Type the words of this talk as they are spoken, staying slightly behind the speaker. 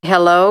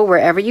Hello,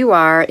 wherever you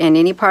are in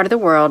any part of the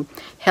world.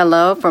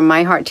 Hello from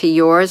my heart to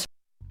yours.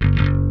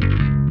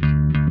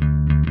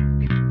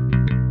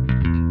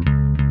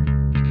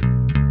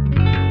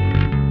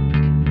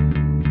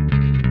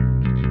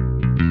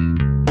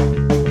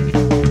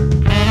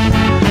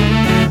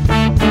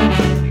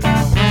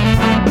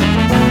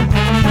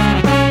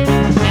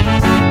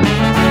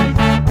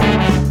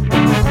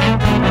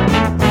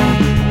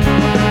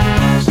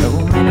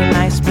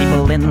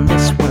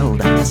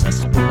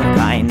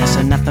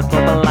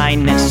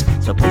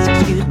 So please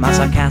excuse my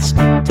sarcastic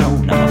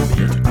tone. I'm a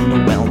bit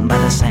underwhelmed by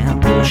the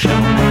sample shown.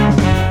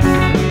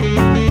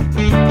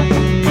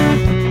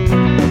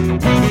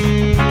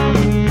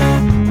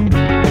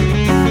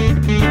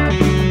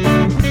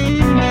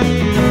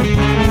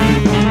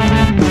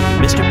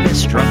 Mr.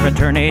 Piss-Drunk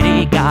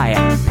fraternity guy,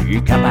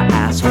 you got my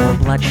asshole,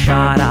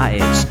 bloodshot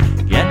eyes.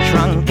 Get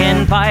drunk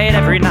and fight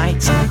every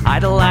night.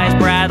 Idolize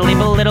Bradley,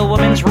 belittle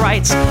women's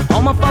rights.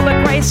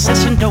 Homophobic,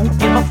 racist, and don't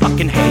give a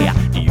fucking hey.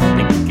 Do you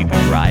think you can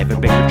drive a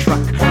bigger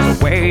truck? So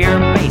wear your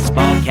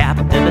baseball cap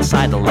to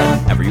decide to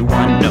let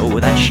everyone know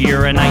that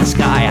you're a nice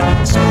guy.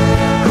 So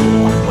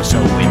cool, was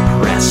so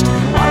impressed.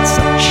 Lots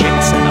of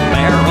chicks in a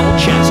barrel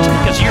chest.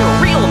 Cause you're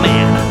a real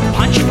man.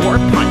 Punch for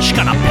punch,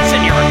 gonna piss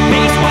in your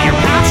face while you're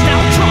passed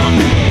out drunk.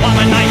 I'm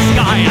a nice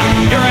guy,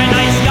 you're a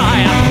nice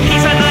guy.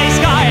 He's a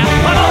nice guy,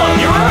 but all of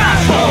you are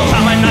assholes.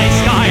 I'm a nice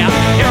guy,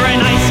 you're a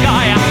nice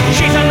guy.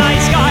 She's a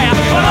nice guy,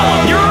 but all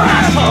of you are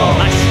assholes.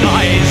 Nice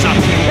guys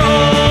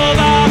rule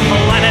the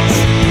planets.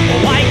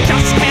 Oh, I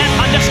just can't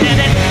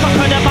understand it.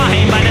 Conquered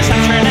divine by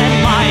deception and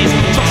lies.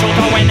 Social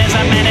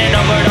Darwinism and an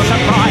overdose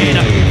of pride.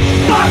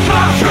 Fuck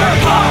off,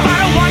 Sherlock! I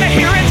don't wanna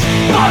hear it.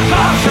 Fuck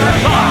off,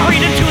 Sherlock!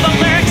 Read into the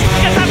lyrics,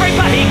 cause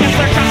everybody gets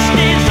their just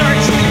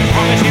desserts. As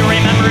long as you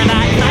remember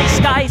that nice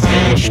guys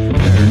finish first.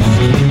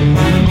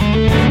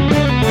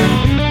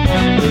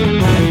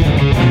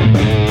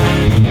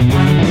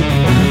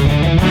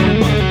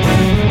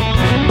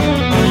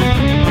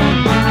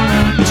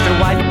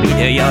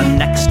 You're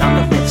next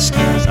on the list.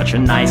 Such a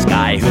nice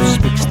guy who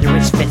speaks through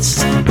his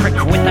fists. Prick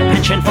with the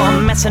pension for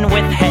messing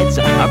with heads.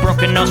 A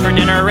broken nose for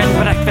dinner and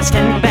breakfast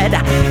in bed.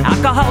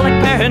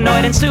 Alcoholic,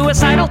 paranoid, and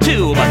suicidal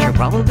too. But you'll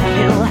probably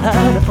feel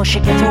her before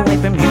she gets away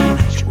from you.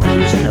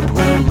 Screws in a pool,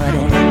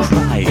 letting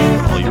cry.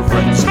 All your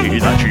friends say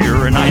that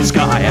you're a nice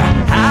guy.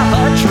 Have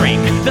a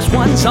drink, this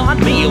one's on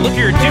me. Look,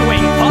 you're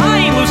doing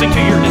fine, losing to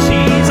your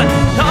disease.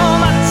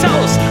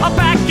 Comatose, I'll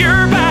pack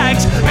your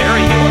bags.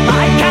 Bury you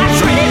like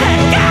cats ready to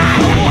go.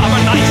 I'm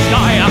a nice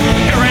guy,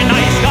 you're a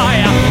nice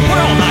guy.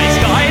 We're all nice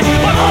guys,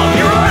 but all of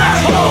you are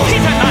assholes.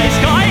 He's a nice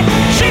guy,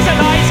 she's a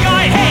nice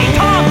guy. Hey,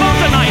 Tom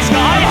Bone's a nice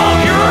guy. All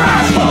of you are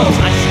assholes.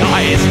 Nice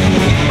guys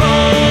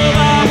rule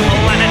the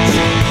planet.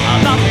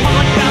 The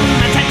podcast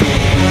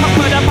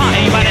put a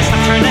body by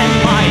deception and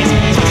lies.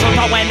 Social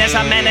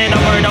Darwinism and an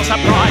overdose of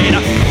pride.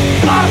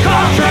 Fuck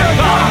off, jerk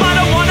off. I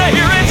don't wanna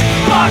hear it.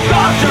 Fuck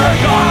off,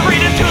 jerk off.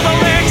 Read into the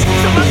lyrics.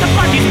 So let the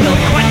flunkies build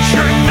quench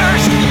your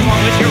thirst. As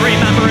long as you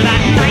remember that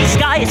nice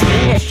guys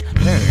finish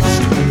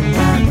first.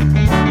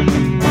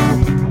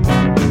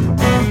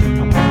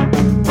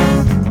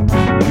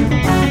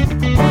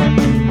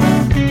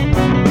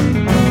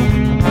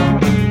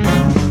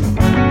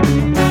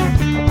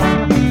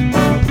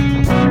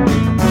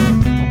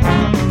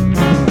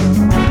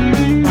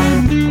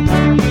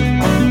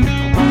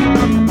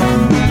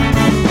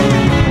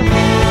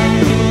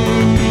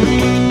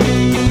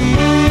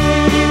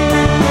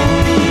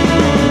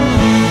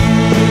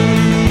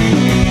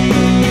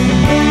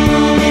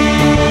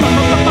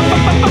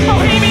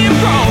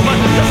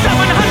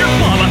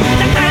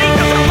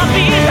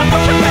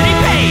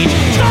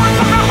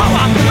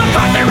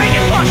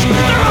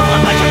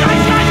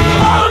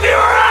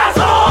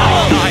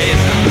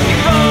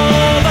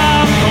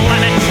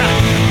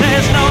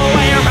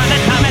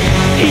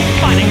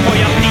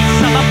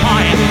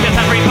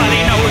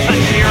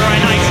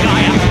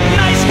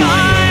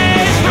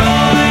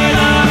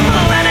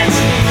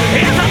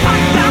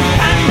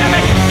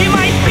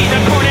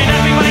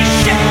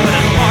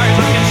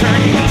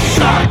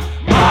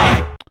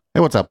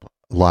 What's up,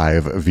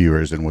 live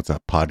viewers, and what's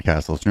up,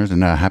 podcast listeners,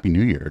 and Happy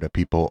New Year to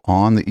people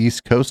on the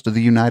East Coast of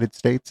the United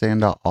States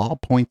and all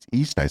points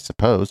east, I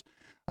suppose.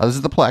 This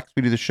is the Plex.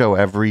 We do the show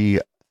every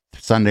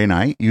Sunday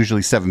night,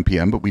 usually 7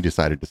 p.m., but we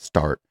decided to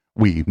start,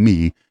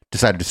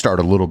 decided to start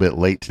a little bit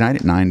late tonight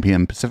at 9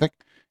 p.m. Pacific.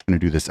 I'm going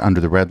to do this under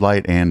the red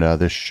light, and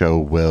this show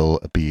will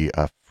be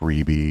a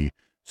freebie,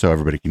 so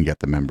everybody can get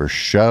the members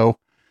show.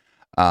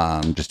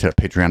 Just hit up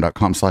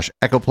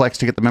patreon.com/echoplex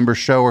to get the members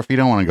show, or if you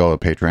don't want to go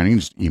to Patreon, you can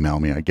just email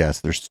me, I guess.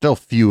 There's still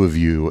few of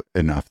you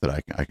enough that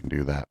I can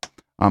do that.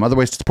 Other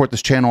ways to support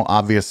this channel,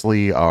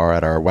 obviously, are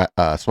at our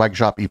swag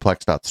shop,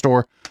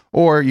 eplex.store,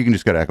 or you can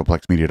just go to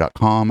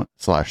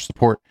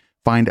echoplexmedia.com/support.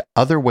 Find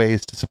other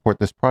ways to support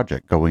this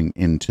project going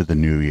into the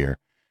new year.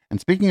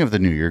 And speaking of the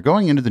new year,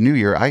 going into the new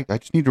year, I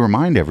just need to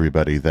remind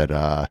everybody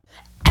that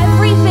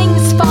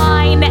everything's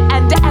fine,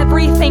 and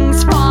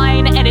everything's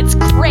fine, and it's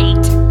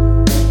great.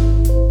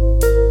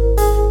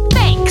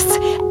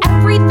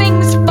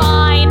 Everything's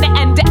fine,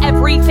 and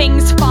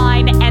everything's fine.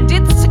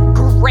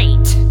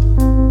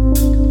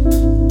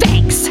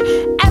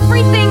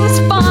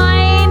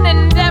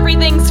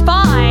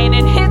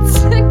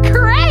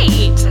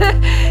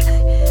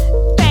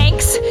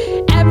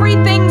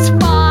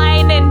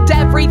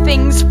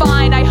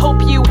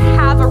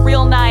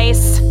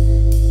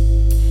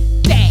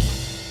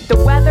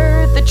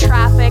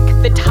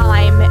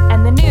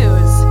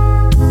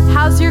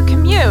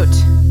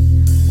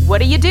 what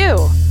do you do?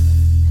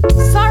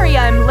 Sorry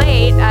I'm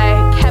late,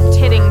 I kept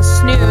hitting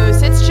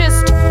snooze. It's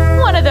just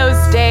one of those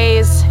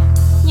days.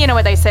 You know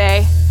what they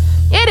say.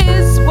 It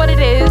is what it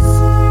is.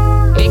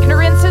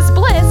 Ignorance is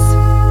bliss.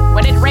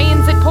 When it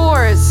rains, it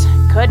pours.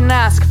 Couldn't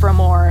ask for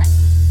more.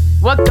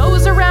 What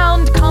goes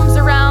around comes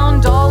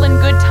around, all in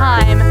good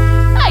time.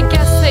 I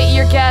guess that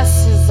your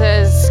guess is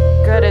as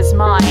good as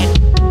mine.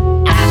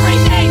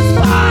 Everything's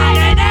fine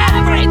and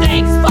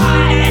everything's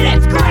fine and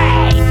it's great.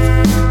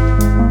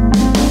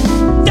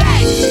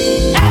 Thanks.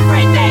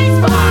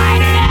 Everything's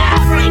fine and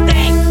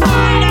everything's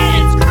fine and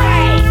it's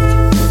great.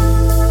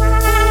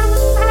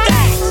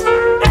 Thanks.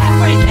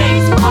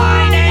 Everything's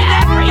fine and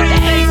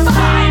everything's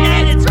fine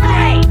and it's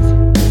great.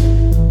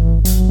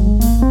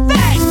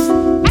 Thanks.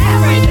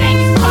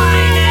 Everything's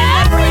fine and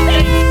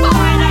everything's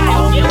fine. I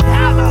hope you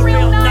have a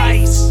real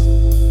nice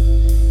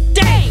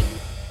day.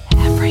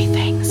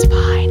 Everything's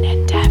fine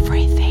and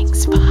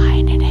everything's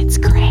fine and it's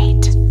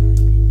great.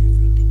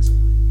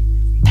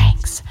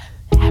 Thanks.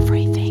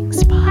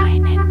 Everything's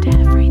fine and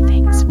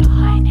everything's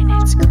fine and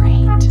it's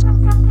great.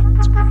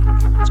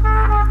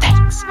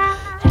 Thanks.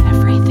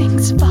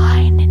 Everything's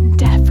fine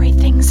and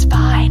everything's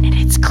fine and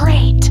it's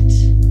great.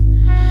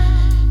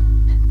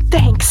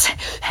 Thanks.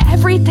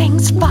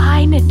 Everything's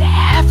fine and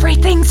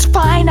everything's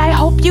fine. I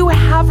hope you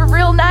have a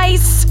real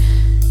nice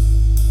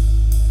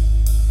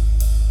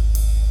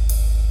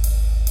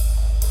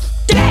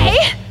day.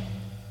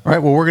 All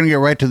right, well, we're going to get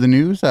right to the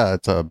news.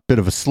 It's a bit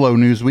of a slow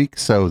news week,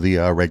 so the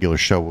regular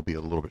show will be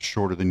a little bit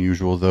shorter than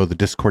usual, though the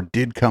Discord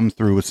did come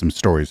through with some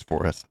stories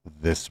for us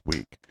this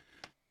week.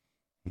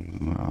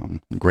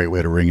 Great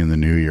way to ring in the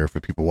new year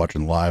for people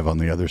watching live on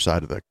the other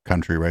side of the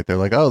country, right? They're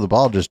like, oh, the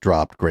ball just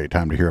dropped. Great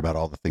time to hear about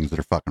all the things that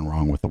are fucking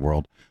wrong with the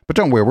world. But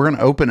don't worry, we're going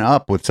to open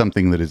up with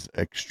something that is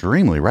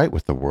extremely right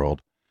with the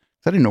world.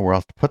 I didn't know where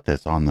else to put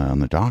this on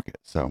the docket.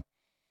 So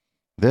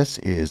this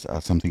is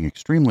something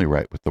extremely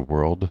right with the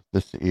world.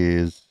 This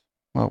is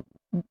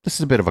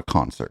a bit of a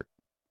concert.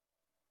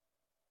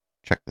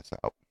 Check this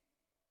out.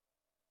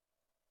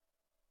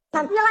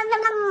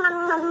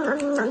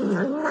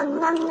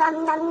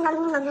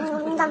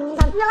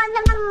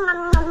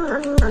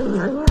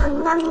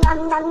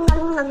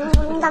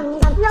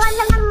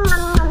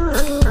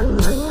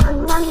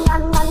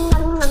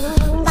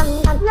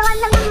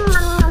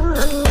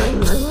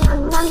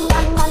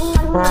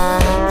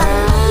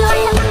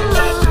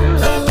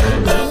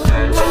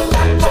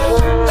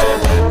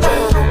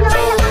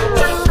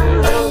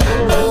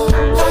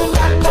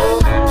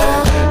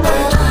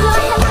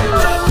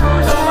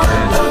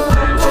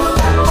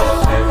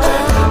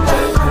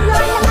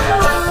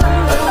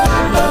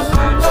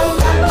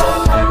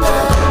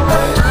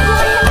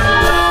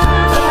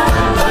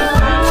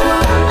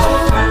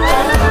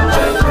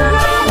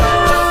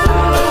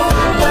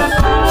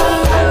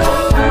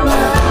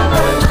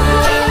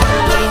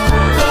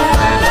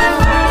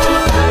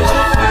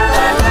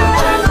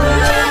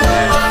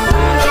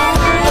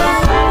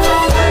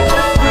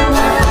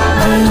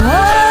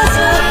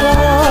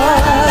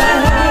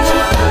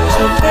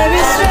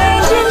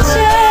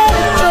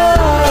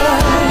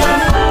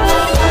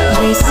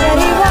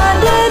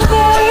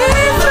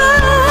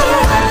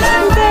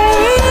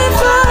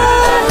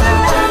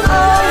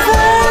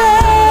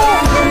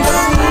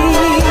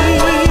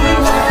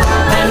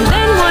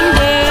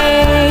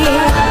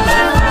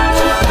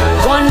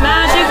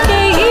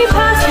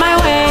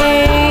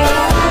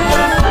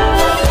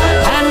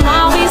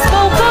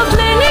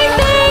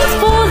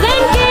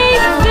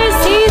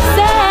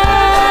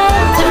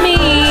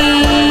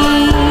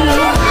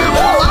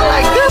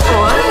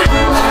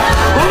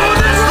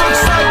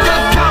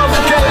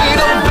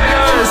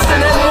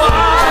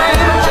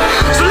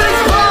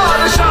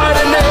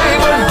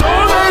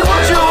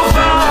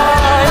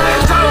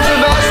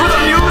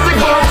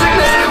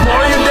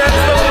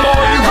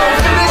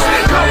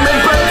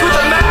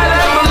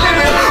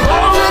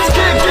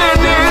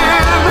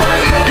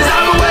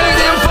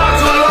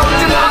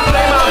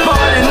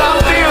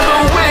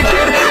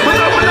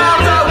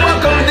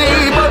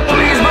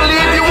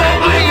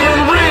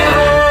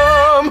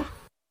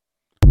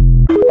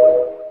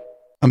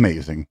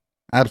 Amazing.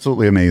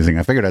 Absolutely amazing.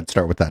 I figured I'd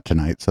start with that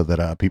tonight so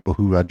that people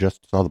who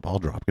just saw the ball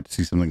drop get to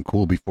see something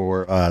cool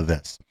before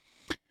this.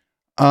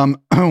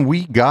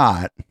 We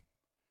got,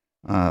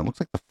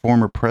 looks like the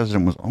former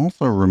president was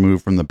also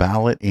removed from the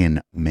ballot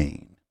in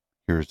Maine.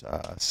 Here's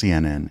a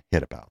CNN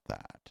hit about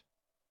that.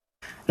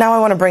 Now I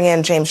want to bring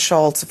in James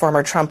Schultz, a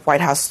former Trump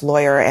White House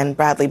lawyer, and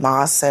Bradley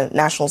Moss, a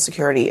national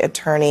security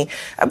attorney.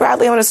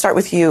 Bradley, I want to start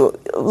with you.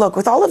 Look,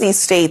 with all of these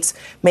states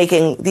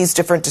making these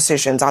different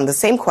decisions on the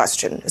same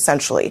question,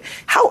 essentially,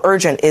 how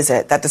urgent is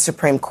it that the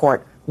Supreme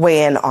Court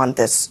weigh in on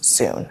this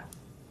soon?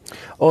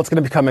 Well, it's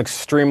going to become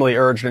extremely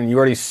urgent, and you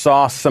already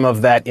saw some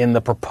of that in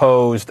the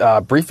proposed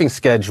briefing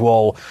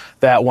schedule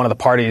that one of the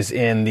parties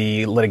in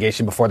the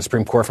litigation before the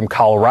Supreme Court from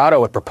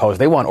Colorado had proposed.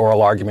 They want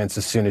oral arguments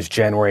as soon as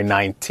January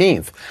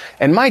 19th.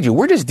 And mind you,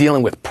 we're just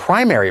dealing with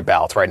primary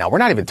ballots right now. We're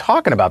not even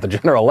talking about the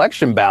general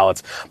election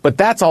ballots, but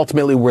that's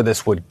ultimately where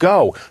this would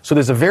go. So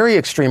there's a very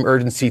extreme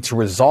urgency to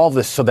resolve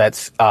this so that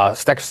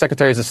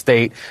secretaries of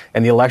state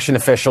and the election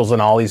officials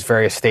in all these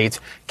various states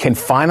can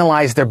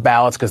finalize their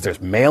ballots, because there's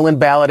mail-in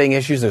balloting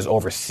issues. There's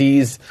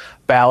overseas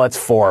ballots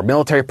for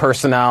military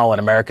personnel and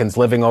Americans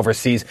living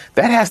overseas.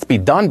 That has to be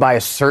done by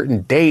a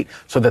certain date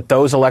so that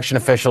those election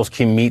officials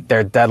can meet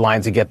their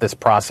deadlines and get this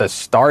process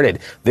started.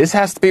 This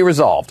has to be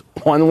resolved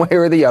one way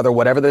or the other.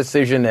 Whatever the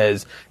decision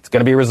is, it's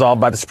going to be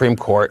resolved by the Supreme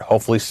Court,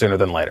 hopefully sooner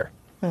than later.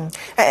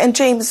 And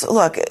James,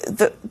 look,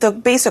 the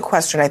basic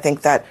question I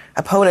think that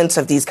opponents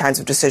of these kinds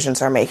of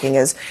decisions are making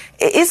is,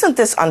 isn't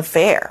this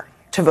unfair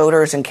to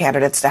voters and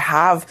candidates to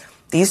have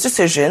these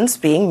decisions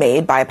being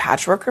made by a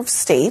patchwork of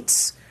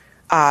states?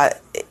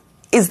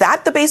 Is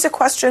that the basic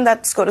question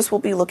that SCOTUS will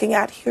be looking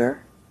at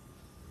here?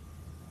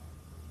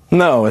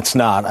 No, it's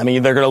not. I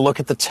mean, they're going to look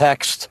at the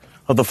text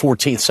of the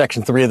 14th,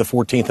 Section 3 of the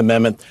 14th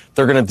Amendment.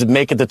 They're going to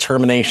make a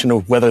determination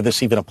of whether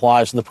this even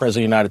applies to the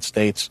President of the United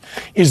States.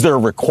 Is there a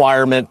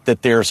requirement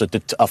that there's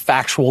a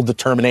factual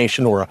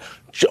determination or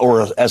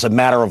as a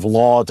matter of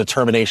law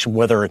determination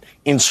whether an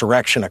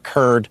insurrection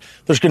occurred?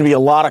 There's going to be a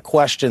lot of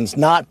questions,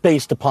 not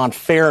based upon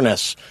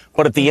fairness,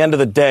 but at the end of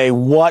the day,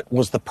 what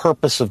was the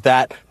purpose of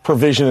that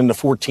provision in the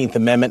 14th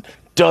Amendment?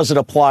 Does it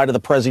apply to the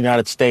President of the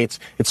United States?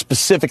 It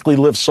specifically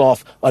lifts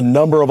off a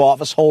number of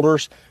office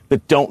holders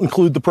that don't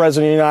include the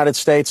President of the United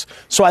States.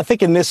 So I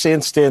think in this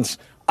instance,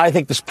 I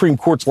think the Supreme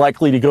Court's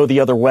likely to go the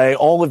other way.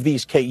 All of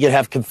these cases, you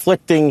have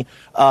conflicting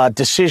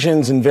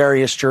decisions in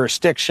various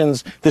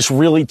jurisdictions. This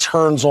really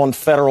turns on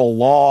federal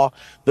law.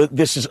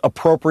 This is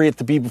appropriate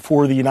to be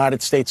before the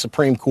United States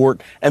Supreme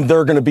Court, and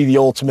they're going to be the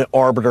ultimate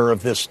arbiter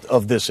of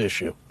this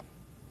issue.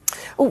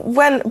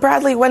 When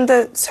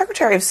the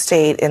Secretary of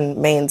State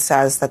in Maine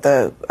says that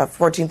the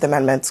 14th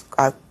Amendment's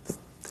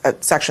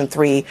Section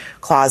 3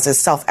 clause is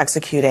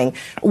self-executing,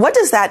 what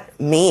does that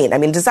mean? I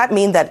mean, does that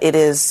mean that it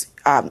is,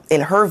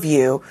 in her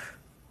view,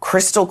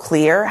 crystal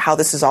clear how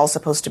this is all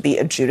supposed to be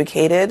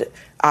adjudicated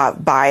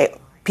by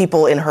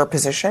people in her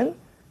position?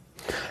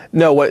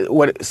 No,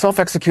 what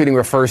self-executing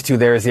refers to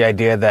there is the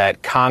idea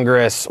that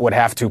Congress would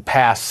have to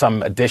pass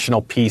some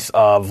additional piece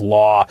of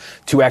law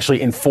to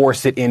actually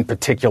enforce it in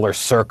particular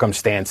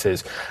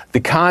circumstances.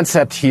 The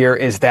concept here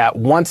is that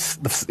once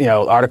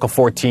Article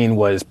 14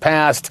 was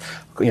passed,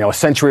 a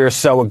century or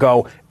so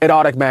ago, it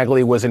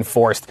automatically was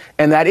enforced.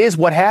 And that is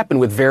what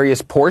happened with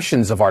various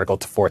portions of Article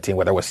 14,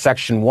 whether it was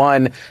Section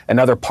 1 and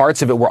other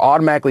parts of it were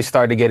automatically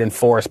started to get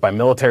enforced by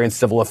military and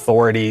civil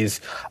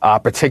authorities,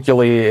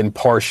 particularly in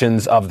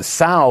portions of the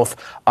South,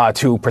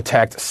 to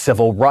protect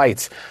civil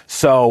rights.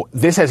 So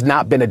this has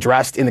not been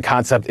addressed in the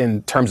concept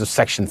in terms of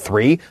Section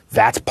 3.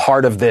 That's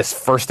part of this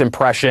first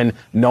impression.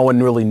 No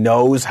one really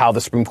knows how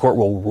the Supreme Court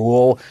will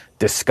rule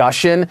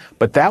discussion,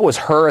 but that was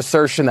her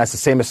assertion. That's the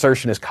same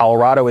assertion as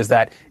Colorado, is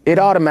that it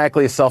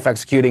automatically is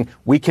self-executing.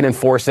 We can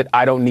enforce it.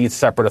 I don't need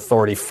separate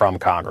authority from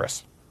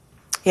Congress.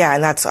 Yeah,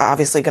 and that's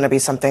obviously going to be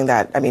something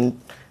that,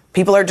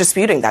 people are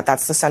disputing that.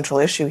 That's the central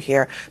issue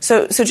here.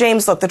 So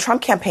James, look, the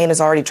Trump campaign is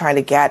already trying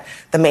to get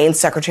the Maine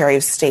Secretary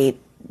of State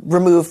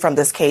removed from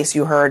this case.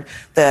 You heard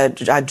the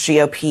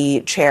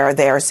GOP chair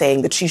there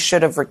saying that she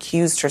should have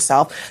recused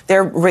herself.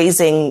 They're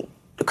raising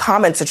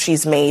comments that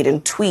she's made in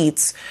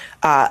tweets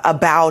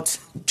about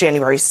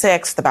January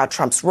 6th, about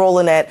Trump's role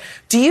in it.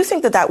 Do you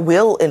think that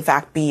will, in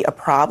fact, be a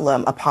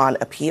problem upon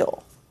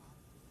appeal?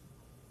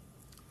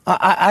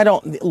 I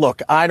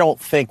don't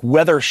think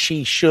whether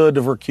she should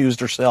have recused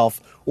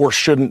herself or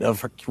shouldn't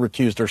have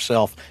recused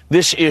herself.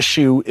 This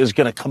issue is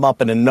going to come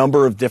up in a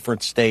number of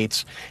different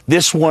states.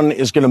 This one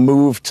is going to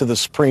move to the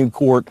Supreme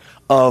Court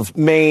of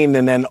Maine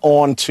and then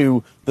on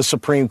to the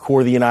Supreme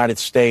Court of the United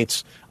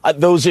States.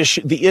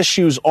 The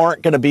issues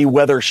aren't going to be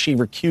whether she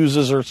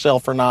recuses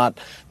herself or not.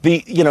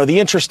 The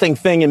interesting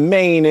thing in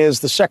Maine is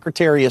the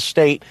Secretary of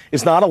State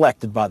is not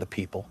elected by the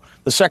people.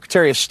 The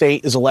Secretary of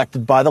State is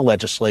elected by the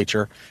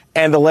legislature,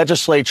 and the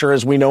legislature,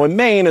 as we know in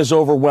Maine, is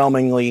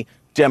overwhelmingly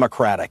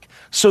Democratic.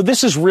 So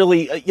this is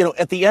really,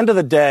 at the end of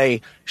the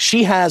day,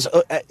 she has,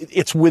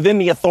 it's within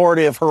the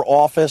authority of her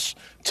office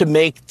to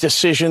make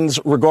decisions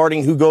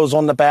regarding who goes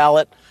on the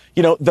ballot.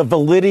 The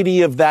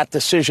validity of that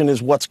decision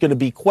is what's going to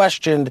be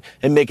questioned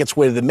and make its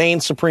way to the Maine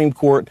Supreme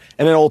Court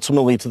and then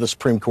ultimately to the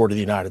Supreme Court of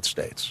the United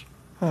States.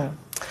 And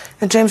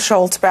James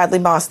Schultz, Bradley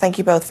Moss, thank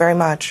you both very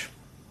much.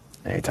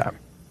 Anytime.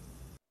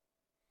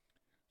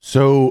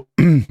 So,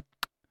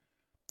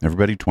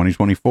 everybody,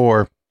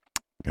 2024,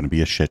 going to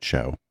be a shit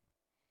show.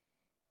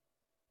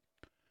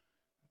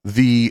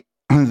 These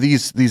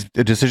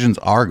decisions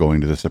are going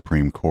to the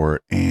Supreme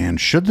Court, and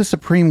should the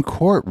Supreme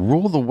Court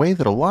rule the way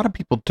that a lot of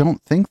people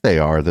don't think they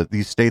are, that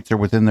these states are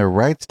within their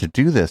rights to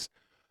do this,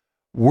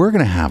 we're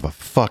going to have a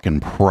fucking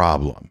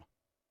problem.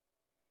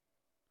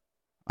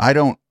 I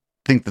don't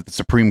think that the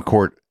Supreme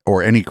Court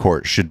or any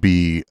court should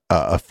be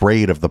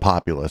afraid of the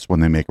populace when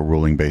they make a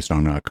ruling based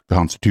on the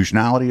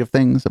constitutionality of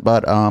things.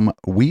 But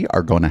we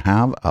are going to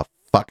have a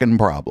fucking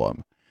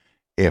problem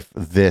if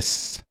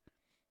this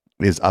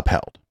is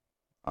upheld.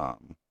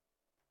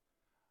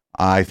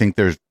 I think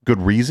there's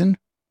good reason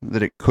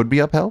that it could be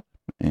upheld.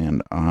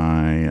 And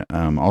I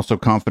am also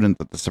confident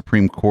that the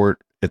Supreme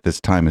Court at this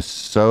time is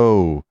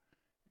so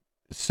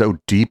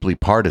deeply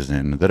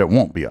partisan that it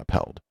won't be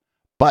upheld.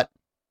 But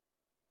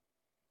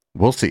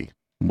we'll see.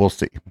 We'll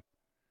see.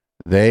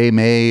 They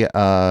may,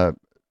 the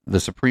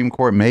Supreme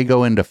Court may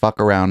go into fuck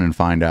around and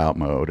find out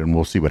mode, and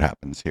we'll see what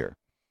happens here.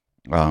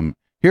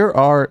 Here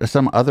are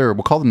some other,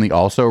 we'll call them the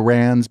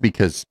also-rans,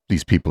 because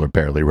these people are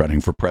barely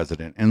running for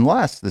president.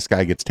 Unless this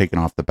guy gets taken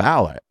off the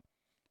ballot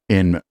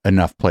in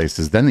enough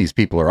places, then these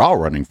people are all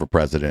running for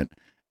president,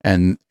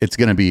 and it's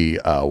going to be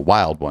a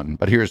wild one.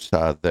 But here's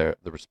the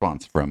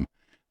response from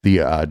the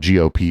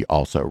GOP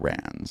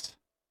also-rans.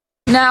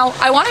 Now,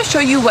 I want to show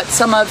you what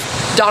some of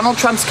Donald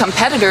Trump's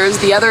competitors,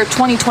 the other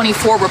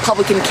 2024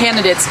 Republican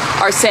candidates,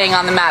 are saying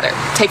on the matter.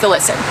 Take a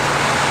listen.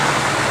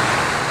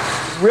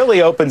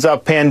 Really opens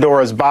up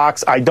Pandora's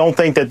box. I don't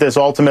think that this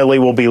ultimately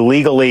will be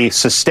legally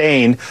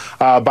sustained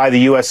by the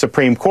U.S.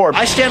 Supreme Court.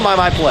 I stand by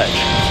my pledge.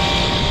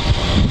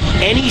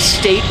 Any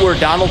state where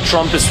Donald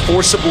Trump is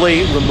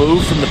forcibly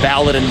removed from the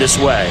ballot in this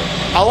way,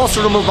 I'll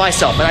also remove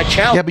myself. And I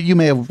challenge. Yeah, but you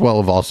may have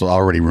also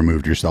already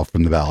removed yourself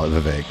from the ballot,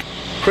 Vivek.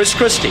 Chris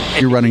Christie.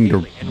 You're running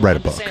to write a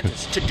book.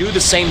 To do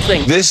the same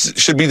thing. This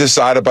should be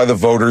decided by the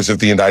voters of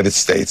the United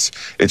States.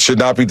 It should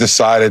not be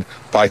decided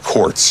by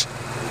courts.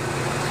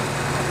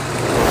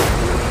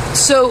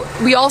 So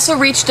we also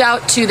reached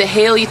out to the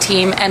Haley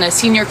team, and a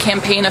senior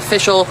campaign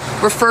official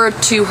referred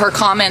to her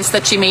comments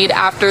that she made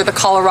after the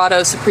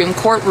Colorado Supreme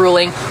Court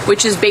ruling,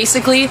 which is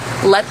basically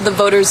let the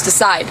voters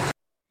decide.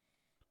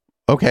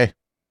 Okay.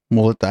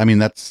 Well, I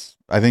mean,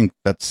 I think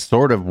that's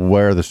sort of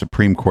where the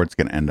Supreme Court's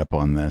going to end up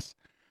on this.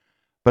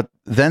 But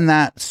then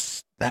that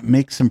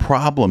makes some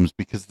problems,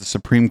 because the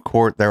Supreme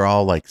Court, they're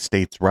all like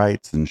states'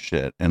 rights and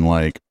shit. And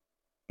like,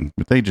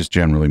 but they just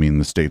generally mean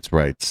the states'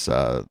 rights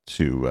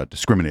to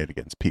discriminate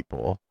against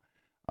people.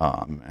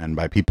 And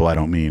by people, I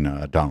don't mean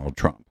Donald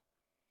Trump.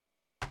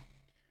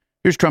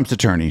 Here's Trump's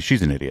attorney.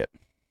 She's an idiot.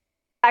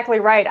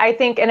 Exactly right. I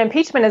think an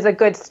impeachment is a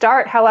good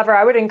start. However,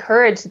 I would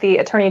encourage the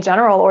attorney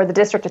general or the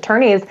district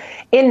attorneys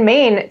in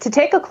Maine to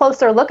take a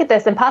closer look at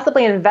this and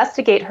possibly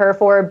investigate her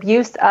for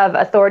abuse of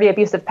authority,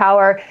 abuse of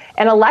power,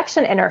 and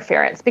election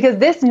interference, because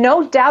this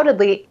no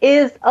doubtedly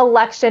is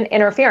election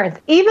interference.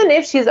 Even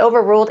if she's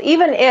overruled,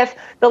 even if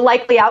the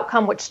likely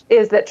outcome, which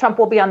is that Trump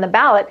will be on the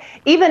ballot,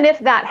 even if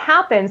that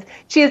happens,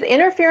 she is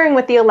interfering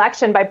with the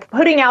election by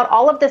putting out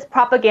all of this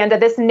propaganda,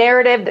 this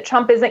narrative that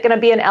Trump isn't going to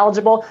be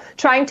ineligible,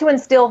 trying to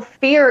instill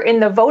fear in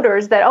the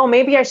voters that, oh,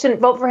 maybe I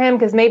shouldn't vote for him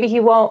because maybe he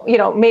won't,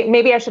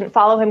 maybe I shouldn't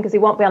follow him because he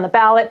won't be on the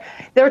ballot.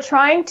 They're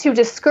trying to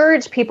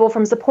discourage people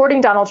from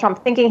supporting Donald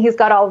Trump, thinking he's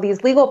got all of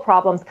these legal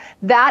problems.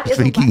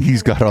 Thinking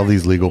he's got all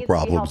these legal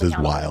problems is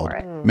wild.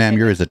 Ma'am,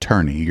 you're his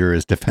attorney. You're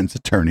his defense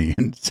attorney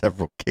in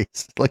several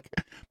cases. Like,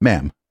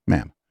 ma'am,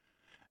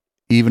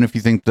 even if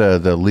you think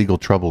the legal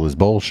trouble is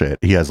bullshit,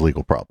 he has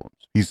legal problems.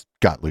 He's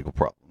got legal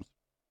problems.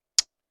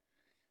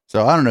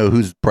 So I don't know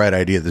whose bright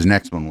idea this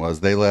next one was.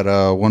 They let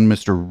one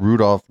Mr.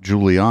 Rudolph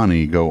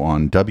Giuliani go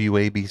on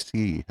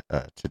WABC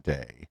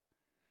today.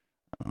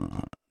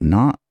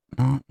 Not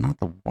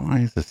the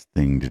wisest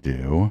thing to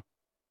do.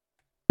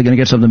 They're going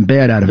to get something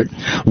bad out of it.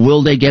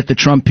 Will they get the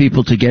Trump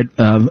people to get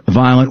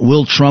violent?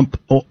 Will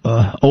Trump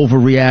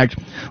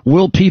overreact?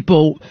 Will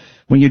people,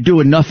 when you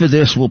do enough of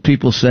this, will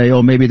people say,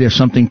 oh, maybe there's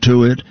something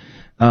to it?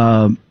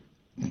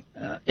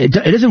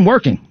 It isn't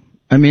working.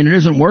 I mean, it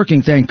isn't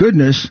working, thank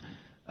goodness.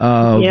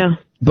 Yeah.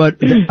 But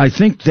I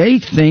think they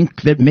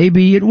think that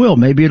maybe it will.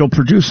 Maybe it'll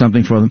produce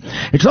something for them.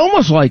 It's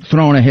almost like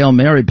throwing a Hail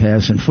Mary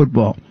pass in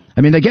football.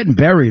 I mean, they're getting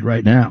buried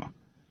right now.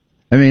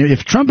 I mean,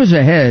 if Trump is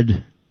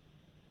ahead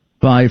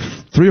by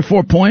 3 or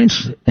 4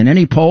 points in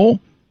any poll,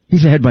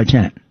 he's ahead by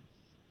 10.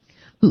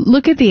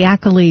 Look at the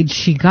accolades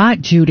she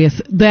got,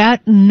 Judith.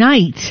 That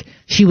night,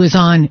 she was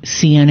on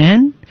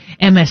CNN,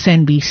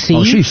 MSNBC.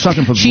 Oh, she's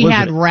sucking for She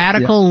had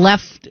radical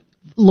left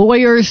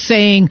lawyers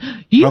saying,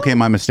 okay,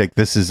 my mistake.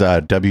 This is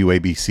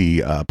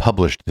WABC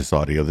published this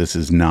audio. This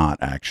is not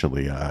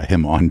actually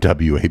him on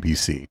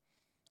WABC.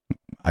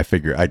 I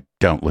figure I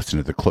don't listen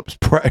to the clips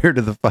prior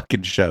to the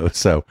fucking show.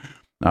 So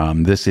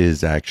this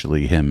is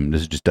actually him.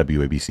 This is just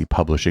WABC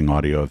publishing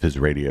audio of his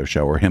radio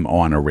show, or him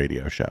on a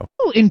radio show.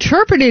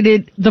 Interpreted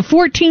it, the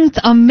 14th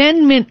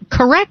Amendment,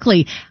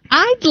 correctly.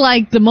 I'd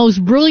like the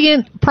most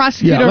brilliant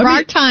prosecutor of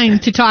our time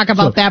to talk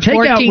about that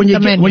 14th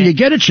Amendment. When you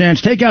get a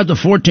chance, take out the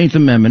 14th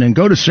Amendment and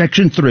go to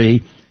Section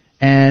 3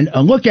 and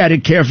look at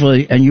it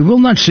carefully, and you will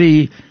not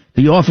see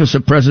the office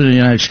of President of the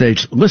United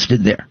States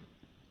listed there.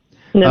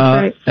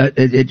 That's right.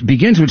 It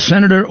begins with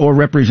senator or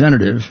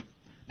representative,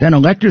 then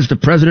electors the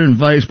president and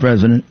vice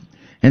president,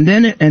 and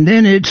then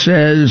it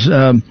says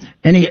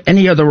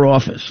any other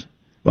office.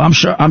 Well,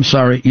 I'm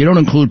sorry, you don't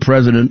include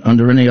president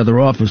under any other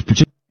office.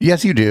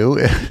 Yes, you do.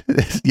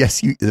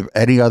 Yes,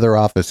 any other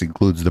office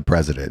includes the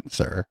president,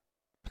 sir.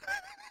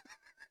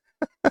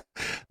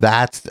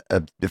 That's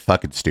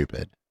fucking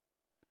stupid.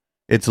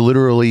 It's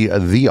literally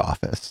the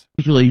office.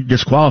 Usually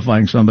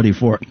disqualifying somebody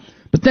for it.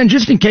 But then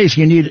just in case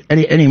you need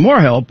any more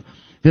help,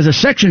 there's a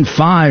section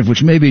 5,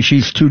 which maybe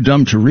she's too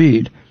dumb to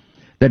read,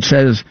 that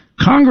says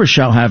Congress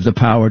shall have the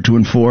power to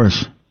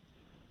enforce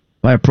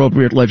by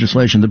appropriate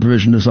legislation the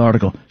provision of this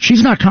article.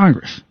 She's not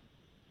Congress.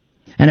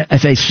 And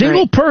if a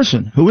single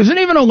person who isn't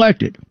even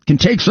elected can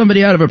take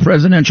somebody out of a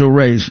presidential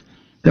race,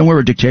 then we're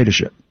a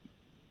dictatorship.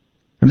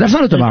 And that's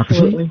not a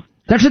democracy. Absolutely.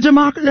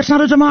 That's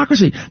not a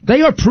democracy.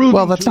 They are proving.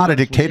 Well, that's not a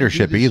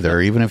dictatorship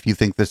either. Even if you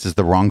think this is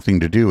the wrong thing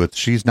to do,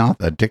 she's not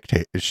a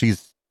dictator.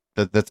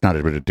 That's not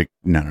a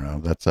no.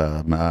 That's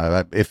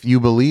if you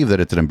believe that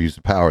it's an abuse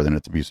of power, then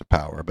it's abuse of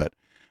power. But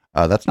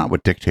that's not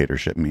what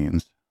dictatorship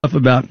means.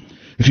 About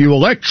if you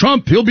elect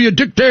Trump, he'll be a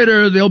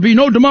dictator. There'll be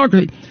no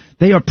democracy.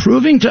 They are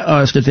proving to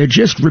us that they're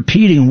just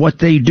repeating what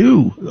they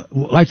do,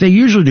 like they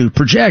usually do.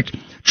 Project.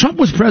 Trump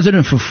was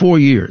president for 4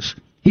 years.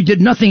 He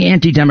did nothing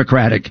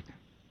anti-democratic.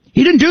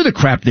 He didn't do the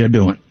crap they're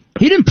doing.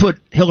 He didn't put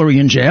Hillary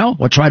in jail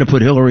or try to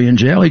put Hillary in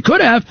jail. He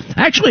could have.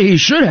 Actually, he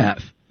should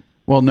have.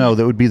 Well, no,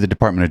 that would be the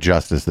Department of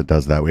Justice that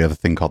does that. We have a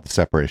thing called the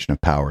separation of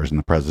powers, and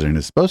the president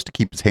is supposed to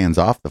keep his hands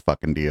off the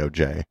fucking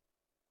DOJ.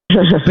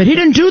 But he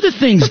didn't do the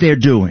things they're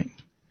doing.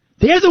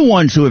 They're the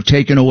ones who have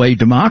taken away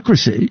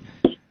democracy.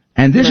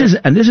 And this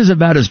is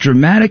about as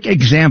dramatic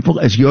example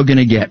as you're going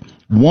to get.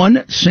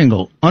 One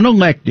single,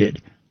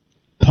 unelected,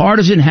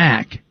 partisan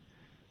hack.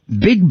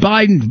 Big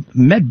Biden,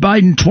 met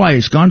Biden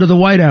twice, gone to the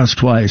White House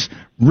twice,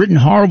 written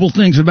horrible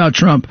things about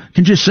Trump,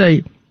 can just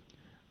say,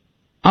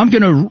 I'm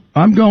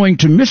going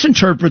to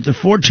misinterpret the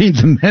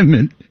 14th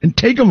Amendment and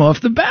take him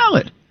off the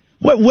ballot.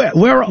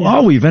 Where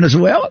are we,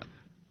 Venezuela?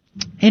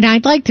 And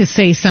I'd like to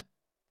say something.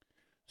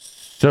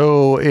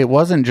 So it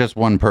wasn't just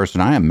one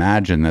person. I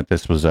imagine that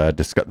this was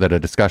that a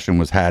discussion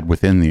was had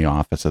within the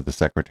office of the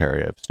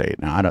Secretary of State.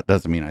 Now, that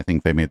doesn't mean I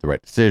think they made the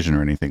right decision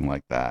or anything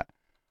like that.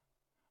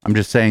 I'm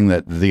just saying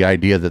that the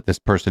idea that this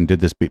person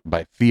did this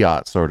by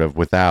fiat, sort of,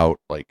 without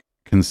like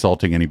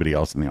consulting anybody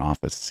else in the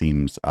office,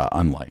 seems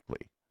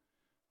unlikely.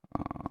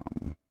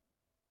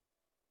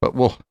 But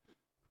we'll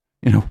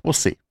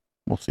see.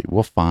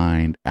 We'll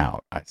find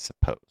out, I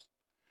suppose.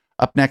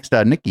 Up next,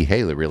 Nikki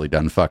Haley really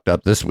done fucked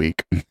up this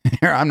week.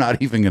 I'm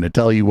not even going to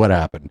tell you what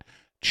happened.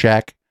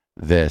 Check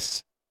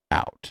this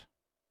out.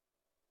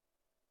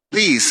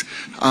 Please,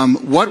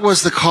 what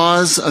was the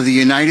cause of the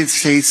United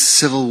States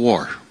Civil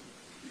War?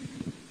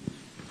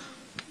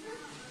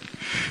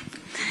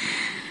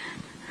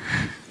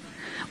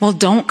 Well,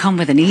 don't come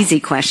with an easy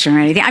question or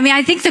anything. I mean,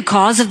 I think the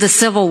cause of the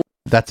Civil War.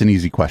 That's an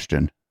easy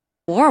question.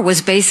 War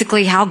was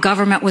basically how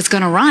government was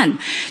going to run,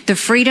 the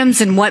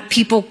freedoms and what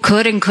people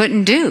could and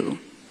couldn't do.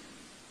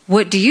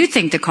 What do you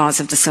think the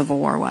cause of the Civil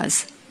War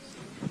was?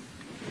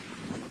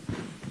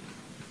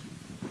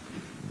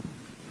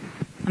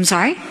 I'm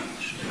sorry?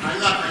 I'm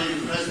not running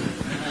for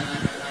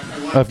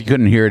president. If you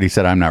couldn't hear it, he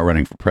said, I'm not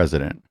running for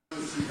president.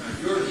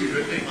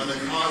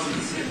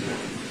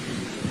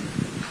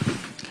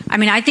 I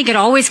mean, I think it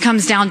always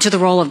comes down to the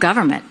role of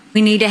government.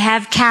 We need to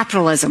have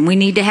capitalism. We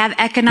need to have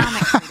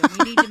economic freedom.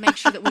 We need to make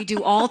sure that we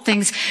do all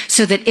things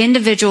so that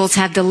individuals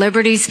have the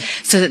liberties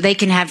so that they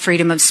can have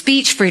freedom of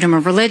speech, freedom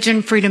of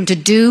religion, freedom to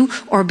do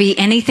or be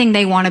anything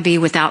they want to be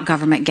without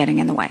government getting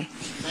in the way.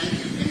 Thank you.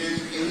 And then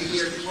in the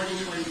year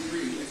 2023,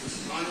 it's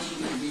astonishing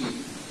to me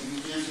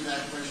that you answer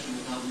that question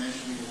without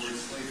mentioning the word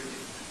slavery.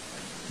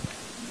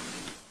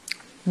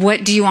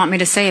 What do you want me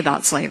to say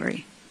about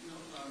slavery?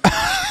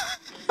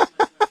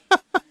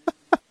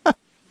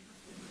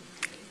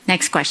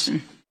 Next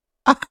question.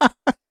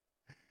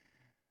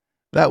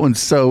 That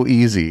one's so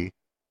easy.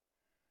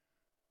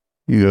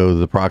 You go,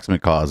 the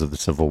proximate cause of the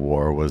Civil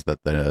War was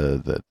that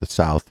the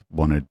South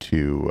wanted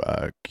to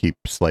keep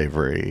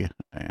slavery,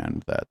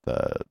 and that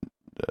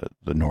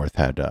the North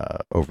had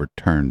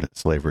overturned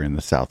slavery, and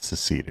the South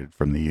seceded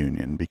from the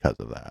Union because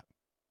of that.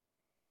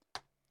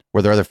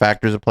 Were there other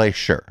factors at play?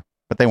 Sure,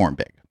 but they weren't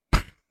big.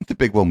 The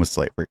big one was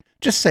slavery.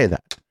 Just say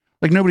that.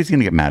 Like, nobody's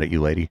gonna get mad at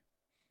you, lady.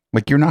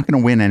 Like, you're not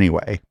gonna win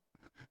anyway.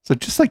 So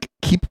just like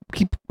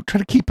try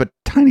to keep a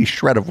tiny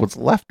shred of what's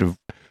left of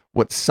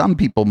what some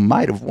people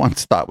might have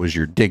once thought was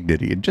your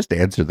dignity, and just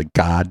answer the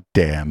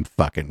goddamn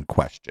fucking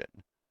question.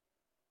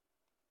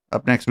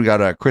 Up next, we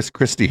got Chris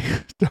Christie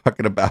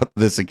talking about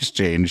this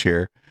exchange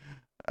here.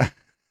 I'm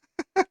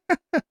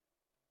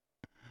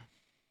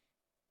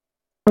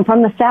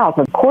from the South.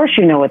 Of course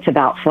you know it's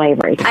about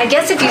slavery. I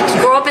guess if you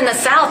grow up in the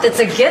South, it's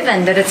a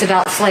given that it's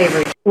about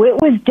slavery.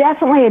 It was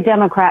definitely a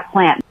Democrat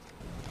plant.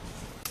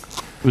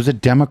 It was a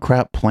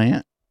Democrat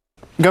plant,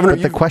 Governor.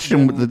 But the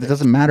question, it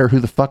doesn't matter who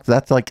the fuck.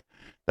 That's like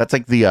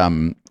the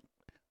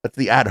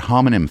ad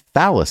hominem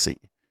fallacy,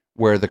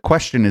 where the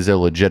question is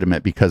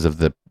illegitimate because of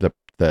the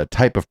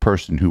type of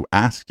person who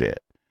asked it.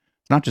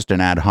 It's not just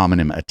an ad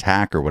hominem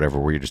attack or whatever,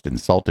 where you're just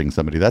insulting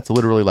somebody. That's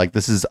literally like,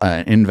 this is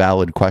an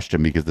invalid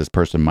question because this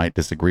person might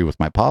disagree with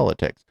my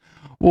politics.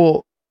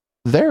 Well,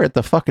 they're at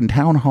the fucking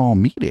town hall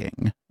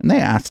meeting and they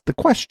asked the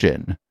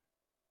question.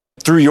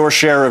 Through your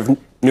share of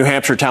New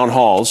Hampshire town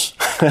halls,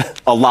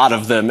 a lot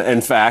of them,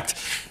 in fact,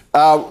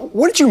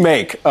 what did you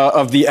make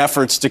of the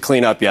efforts to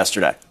clean up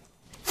yesterday?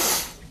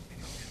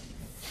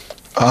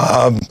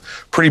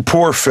 Pretty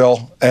poor,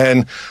 Phil.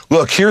 And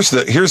look, here's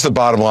the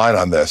bottom line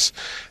on this.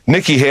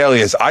 Nikki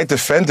Haley, as I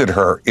defended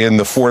her in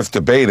the fourth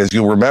debate, as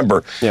you'll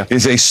remember,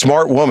 is a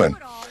smart woman,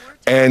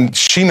 and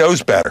she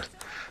knows better.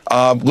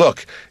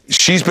 Look,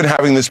 she's been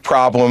having this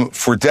problem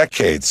for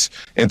decades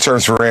in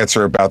terms of her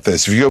answer about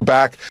this. If you go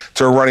back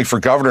to her running for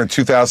governor in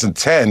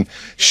 2010,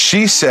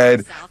 she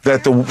said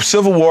that the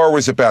Civil War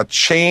was about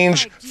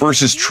change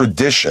versus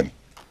tradition.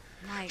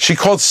 She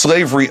called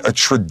slavery a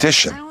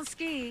tradition.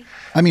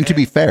 I mean, to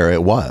be fair,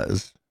 it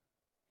was.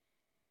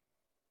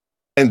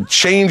 And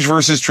change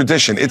versus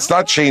tradition. It's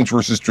not change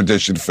versus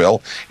tradition,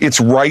 Phil. It's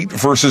right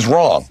versus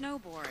wrong.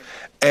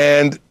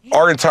 And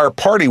our entire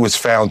party was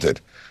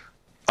founded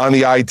on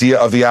the idea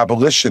of the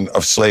abolition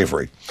of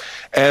slavery.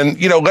 And,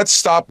 let's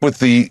stop with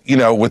the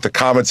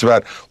comments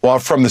about, well, I'm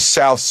from the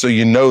South, so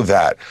you know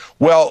that.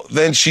 Well,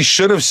 then she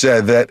should have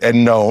said that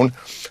and known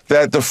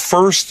that the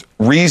first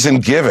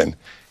reason given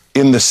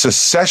in the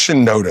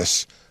secession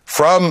notice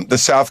from the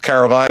South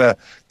Carolina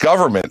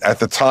government at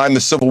the time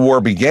the Civil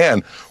War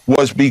began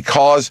was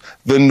because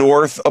the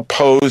North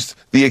opposed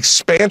the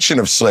expansion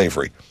of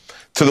slavery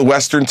to the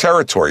Western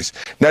territories.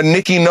 Now,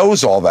 Nikki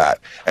knows all that,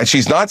 and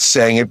she's not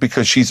saying it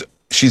because she's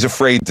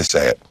afraid to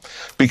say it,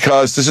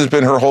 because this has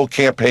been her whole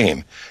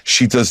campaign.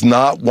 She does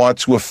not want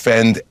to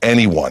offend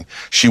anyone.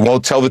 She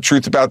won't tell the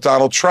truth about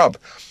Donald Trump,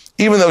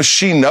 even though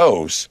she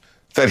knows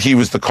that he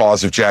was the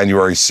cause of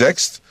January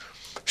 6th.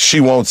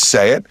 She won't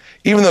say it.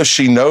 Even though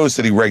she knows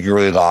that he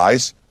regularly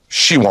lies,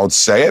 she won't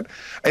say it.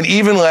 And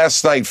even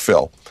last night,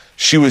 Phil,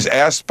 she was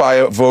asked by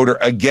a voter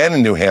again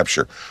in New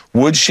Hampshire,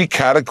 would she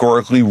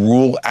categorically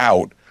rule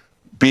out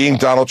being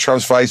Donald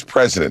Trump's vice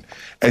president?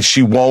 And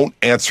she won't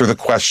answer the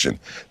question.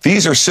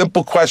 These are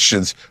simple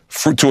questions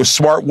to a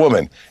smart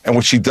woman. And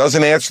when she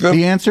doesn't answer them...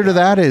 The answer to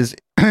that is,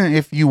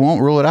 if you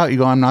won't rule it out, you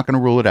go, I'm not going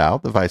to rule it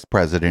out. The vice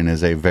president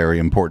is a very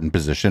important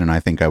position, and I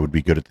think I would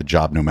be good at the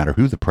job no matter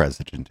who the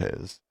president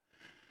is.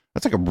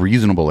 That's like a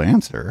reasonable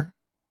answer.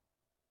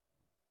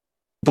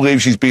 I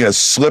believe she's being a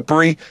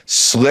slippery,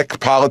 slick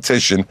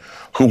politician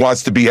who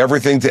wants to be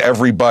everything to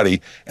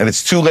everybody, and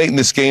it's too late in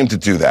this game to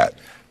do that.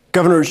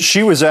 Governor,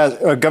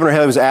 Governor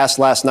Haley was asked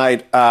last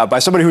night by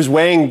somebody who's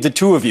weighing the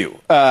two of you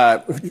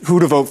who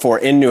to vote for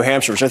in New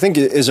Hampshire, which I think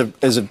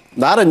is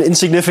not an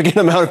insignificant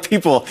amount of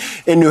people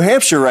in New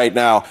Hampshire right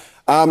now.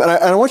 And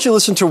I want you to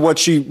listen to what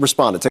she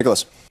responded. Take a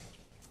listen.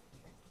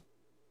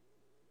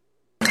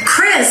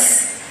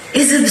 Chris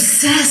is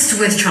obsessed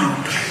with Trump.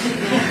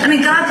 I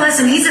mean, God bless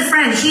him. He's a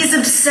friend. He's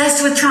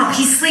obsessed with Trump.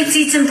 He sleeps,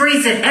 eats, and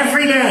breathes it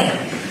every day.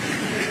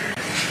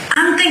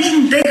 I'm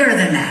thinking bigger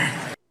than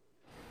that.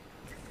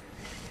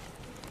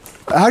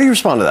 How do you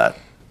respond to that?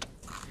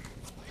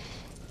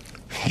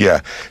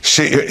 Yeah.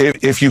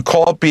 If you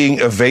call being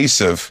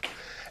evasive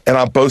and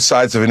on both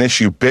sides of an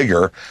issue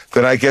bigger,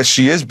 then I guess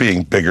she is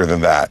being bigger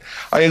than that.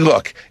 I mean,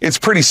 look, it's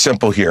pretty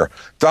simple here.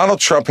 Donald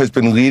Trump has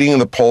been leading in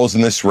the polls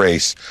in this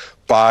race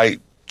by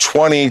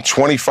 20,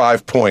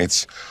 25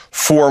 points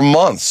for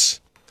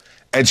months,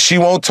 and she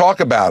won't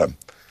talk about him.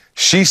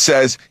 She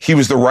says he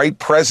was the right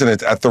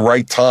president at the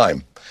right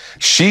time.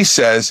 She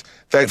says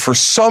that for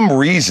some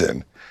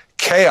reason,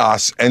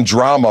 chaos and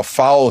drama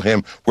follow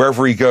him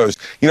wherever he goes.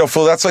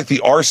 Phil, that's like the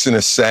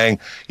arsonist saying,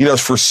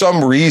 for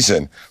some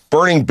reason,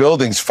 burning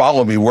buildings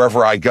follow me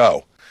wherever I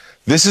go.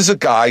 This is a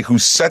guy who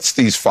sets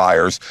these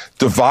fires,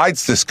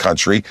 divides this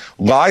country,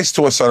 lies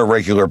to us on a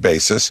regular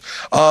basis,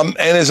 and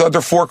is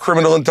under 4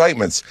 criminal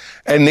indictments.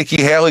 And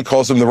Nikki Haley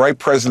calls him the right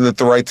president at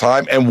the right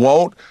time and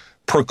won't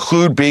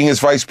preclude being his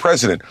vice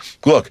president.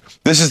 Look,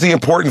 this is the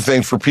important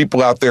thing for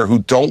people out there who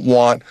don't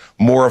want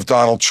more of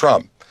Donald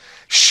Trump.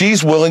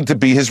 She's willing to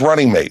be his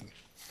running mate.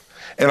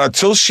 And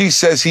until she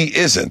says she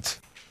isn't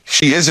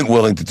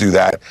willing to do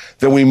that,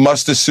 then we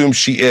must assume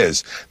she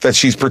is, that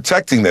she's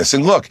protecting this.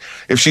 And look,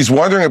 if she's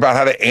wondering about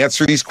how to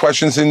answer these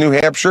questions in New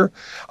Hampshire,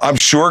 I'm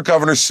sure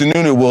Governor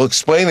Sununu will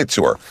explain it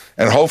to her.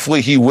 And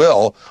hopefully he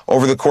will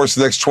over the course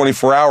of the next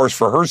 24 hours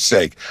for her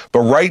sake.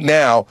 But right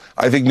now,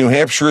 I think New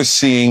Hampshire is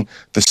seeing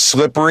the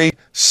slippery,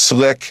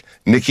 slick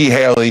Nikki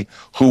Haley,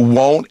 who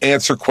won't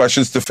answer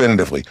questions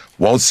definitively,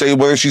 won't say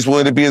whether she's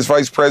willing to be his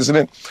vice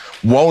president,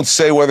 won't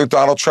say whether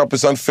Donald Trump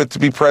is unfit to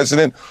be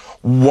president,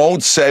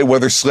 won't say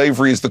whether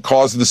slavery is the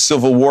cause of the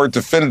Civil War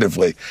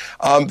definitively.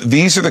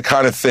 These are the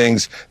kind of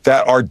things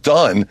that are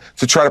done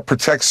to try to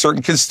protect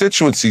certain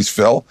constituencies,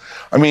 Phil.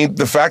 I mean,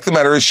 the fact of the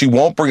matter is she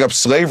won't bring up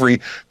slavery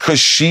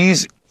because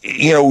she's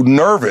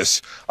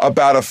nervous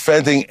about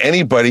offending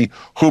anybody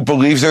who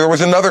believes there was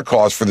another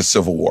cause for the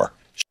Civil War.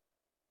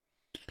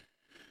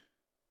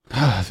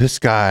 This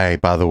guy,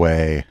 by the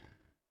way,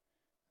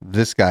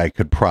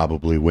 could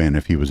probably win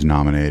if he was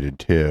nominated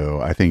too.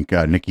 I think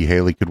Nikki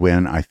Haley could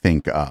win. I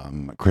think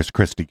Chris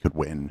Christie could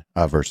win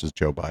versus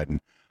Joe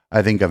Biden.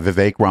 I think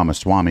Vivek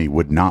Ramaswamy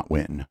would not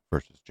win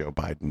versus Joe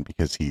Biden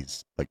because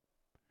he's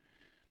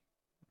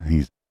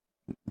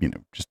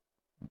just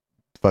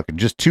fucking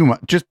just too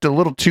much, just a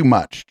little too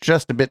much,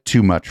 just a bit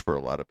too much for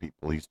a lot of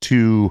people. He's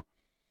too,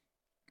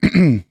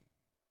 I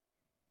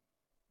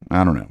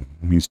don't know.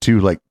 He's too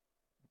like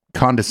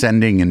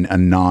condescending in a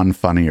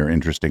non-funny or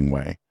interesting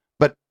way.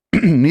 But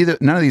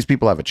none of these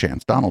people have a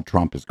chance. Donald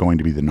Trump is going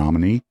to be the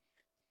nominee,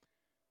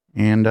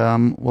 and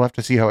we'll have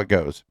to see how it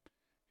goes.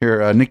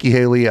 Here, Nikki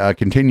Haley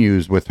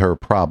continues with her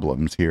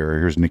problems.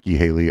 Here's Nikki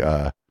Haley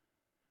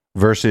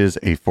versus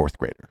a fourth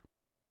grader.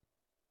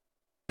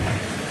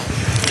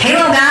 Hey,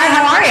 little guy,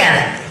 how are you?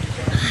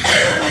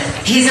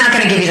 He's not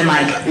going to give you the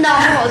mic. No,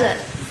 I'll hold it.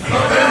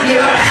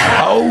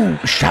 Oh,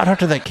 shout out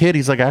to that kid.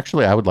 He's like,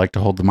 actually, I would like to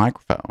hold the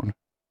microphone.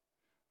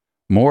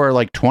 More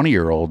like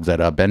 20-year-olds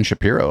at Ben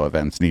Shapiro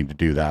events need to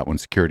do that when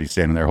security's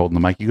standing there holding the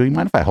mic. You go, you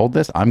mind if I hold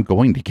this? I'm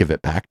going to give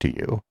it back to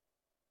you.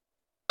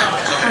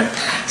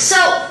 So,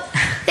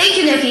 thank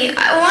you, Nikki.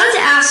 I wanted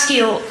to ask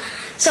you,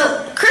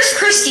 so Chris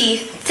Christie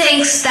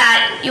thinks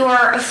that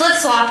you're a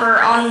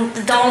flip-flopper on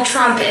the Donald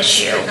Trump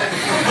issue.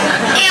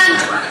 And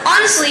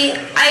honestly,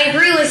 I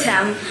agree with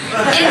him.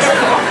 And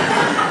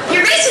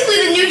you're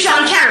basically the new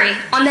John Kerry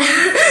on the...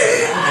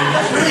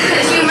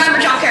 if you remember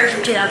John Kerry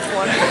from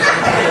 2004.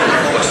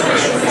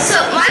 So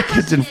my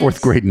kid's in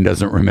fourth grade and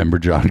doesn't remember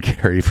John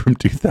Kerry from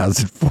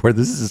 2004.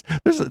 There's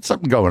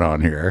something going on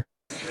here.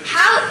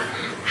 How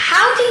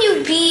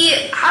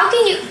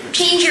can you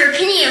change your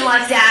opinion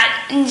like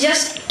that in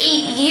just 8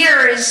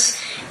 years?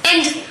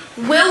 And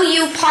will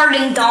you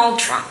pardon Donald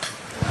Trump?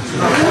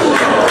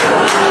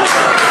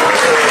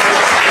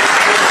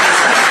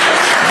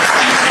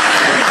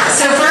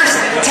 So first,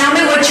 tell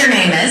me what your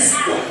name is.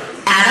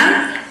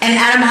 Adam? And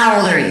Adam, how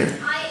old are you?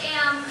 I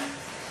am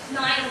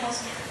 9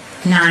 almost.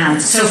 9.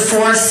 So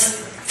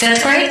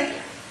fifth grade?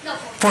 No.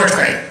 Fourth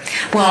grade.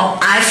 Well,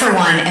 I, for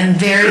one, am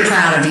very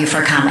proud of you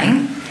for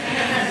coming,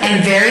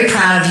 and very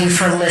proud of you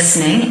for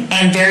listening,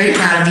 and very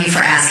proud of you for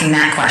asking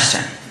that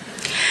question.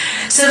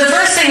 So the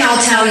first thing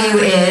I'll tell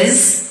you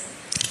is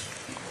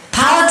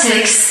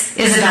politics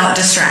is about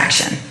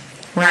distraction,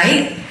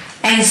 right?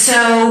 And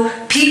so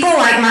people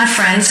like my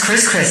friends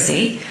Chris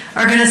Christie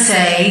are going to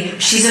say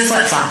she's a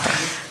flip-flopper.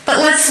 But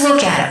let's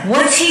look at it.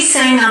 What's he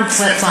saying I'm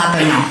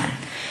flip-flopping on?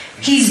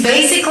 He's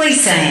basically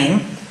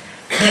saying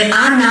that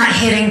I'm not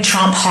hitting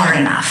Trump hard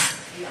enough,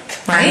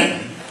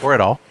 right? Or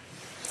at all.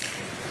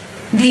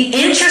 The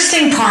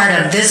interesting part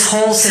of this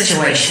whole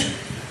situation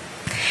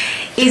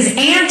is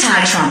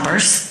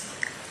anti-Trumpers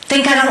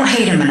think I don't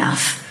hate him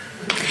enough.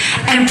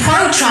 And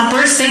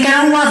pro-Trumpers think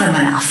I don't love him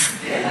enough.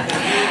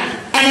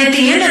 And at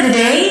the end of the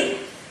day,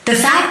 the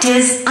fact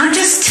is, I'm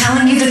just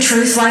telling you the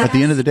truth like at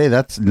the end of the day,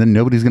 then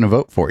nobody's going to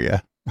vote for you.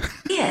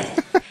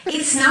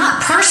 It's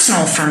not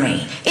personal for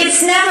me.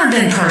 It's never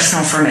been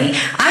personal for me.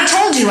 I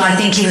told you I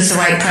think he was the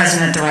right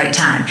president at the right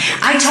time.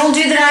 I told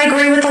you that I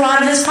agree with a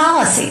lot of his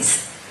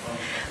policies.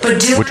 But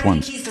do I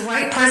think he's the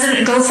right president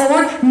to go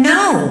forward?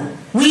 No.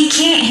 We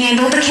can't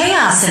handle the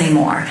chaos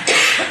anymore.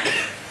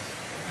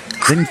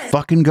 Then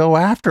fucking go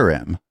after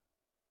him.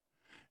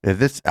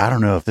 I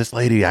don't know if this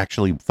lady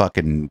actually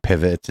fucking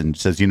pivots and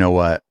says, you know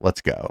what, let's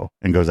go,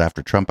 and goes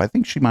after Trump. I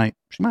think she might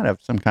have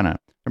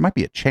there might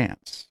be a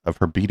chance of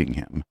her beating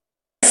him.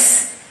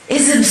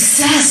 Is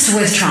obsessed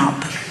with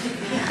Trump.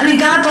 I mean,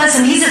 God bless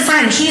him. He's a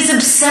friend. He's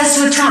obsessed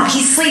with Trump.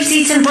 He sleeps,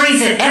 eats, and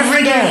breathes it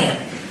every day.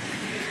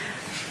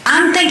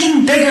 I'm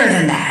thinking bigger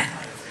than that.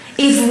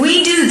 If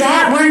we do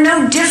that, we're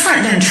no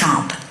different than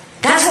Trump.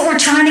 That's what we're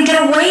trying to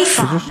get away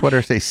from. Does her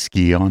sweater say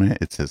ski on it?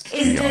 It says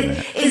ski on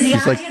it.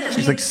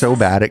 She's like so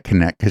bad at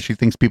Connect because she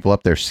thinks people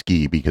up there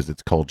ski because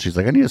it's cold. She's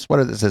like, I need a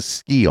sweater that says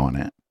ski on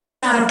it.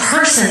 About a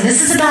person.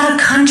 This is about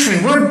a country.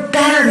 We're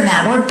better than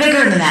that. We're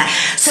bigger than that.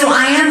 So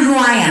I am who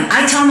I am.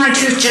 I tell my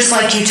truth just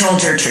like you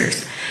told your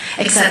truth.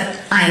 Except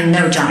I am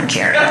no John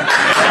Kerry.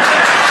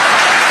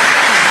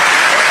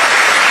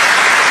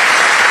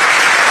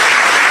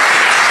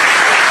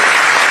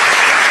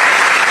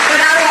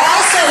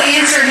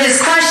 Answered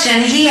his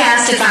question. He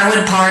asked if I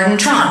would pardon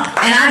Trump,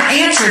 and I've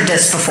answered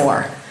this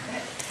before.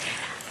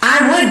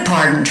 I would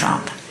pardon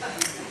Trump,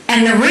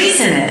 and the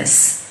reason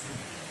is,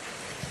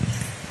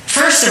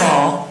 first of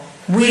all,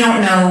 we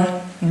don't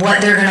know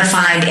what they're going to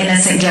find,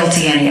 innocent,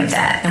 guilty, any of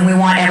that, and we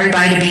want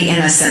everybody to be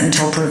innocent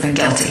until proven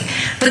guilty.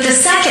 But the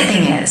second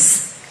thing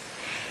is,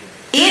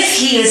 if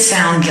he is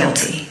found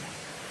guilty,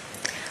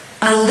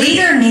 a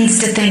leader needs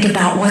to think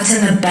about what's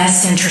in the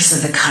best interest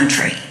of the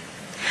country.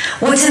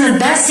 What's in the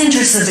best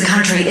interest of the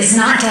country is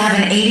not to have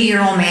an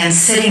 80-year-old man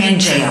sitting in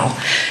jail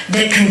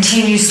that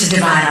continues to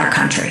divide our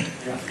country.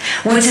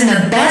 What's in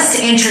the best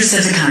interest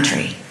of the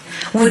country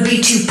would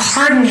be to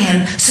pardon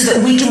him so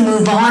that we can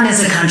move on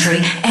as a country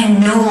and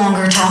no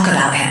longer talk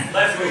about him.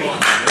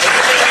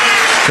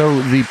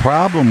 So the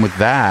problem with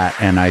that,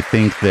 and I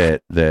think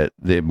that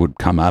it would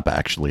come up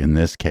actually in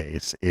this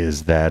case,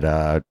 is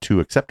that to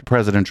accept a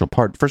presidential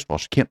pardon, first of all,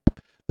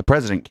 the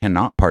president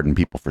cannot pardon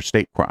people for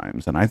state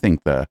crimes, and I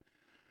think the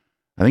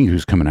I think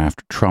who's coming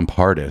after Trump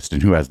hardest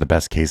and who has the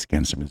best case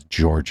against him is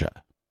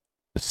Georgia,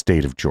 the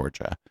state of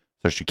Georgia.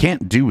 So she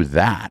can't do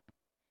that.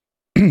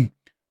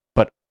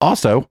 But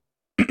also,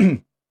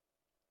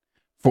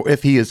 for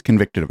if he is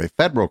convicted of a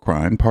federal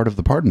crime, part of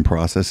the pardon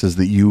process is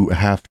that you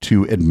have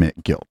to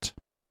admit guilt.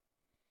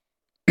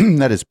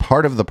 That is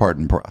part of the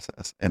pardon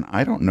process. And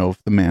I don't know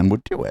if the man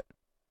would do it.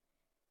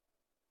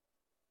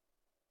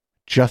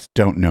 Just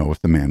don't know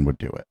if the man would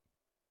do it.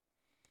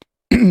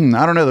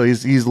 I don't know, though.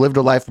 He's lived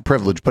a life of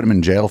privilege. Put him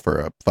in jail for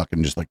a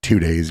fucking just like 2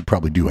 days. He'd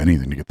probably do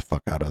anything to get the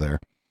fuck out of there.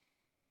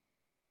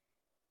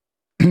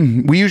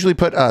 We usually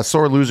put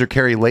sore loser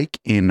Carrie Lake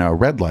in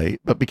red light,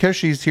 but because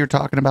she's here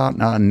talking about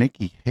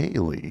Nikki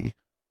Haley,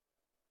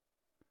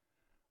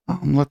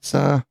 let's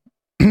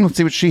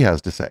see what she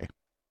has to say.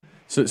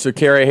 So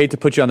Carrie, I hate to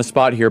put you on the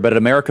spot here, but at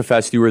America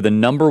Fest, you were the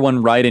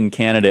 #1 write-in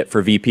candidate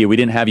for VP. We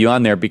didn't have you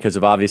on there because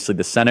of obviously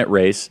the Senate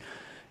race.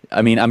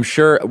 I mean, I'm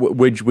sure,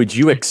 would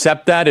you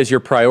accept that as your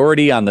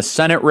priority on the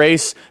Senate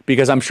race?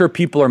 Because I'm sure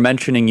people are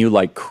mentioning you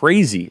like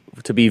crazy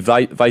to be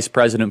vice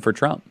president for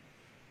Trump.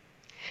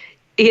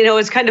 You know,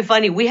 it's kind of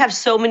funny. We have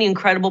so many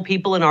incredible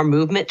people in our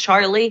movement,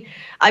 Charlie.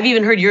 I've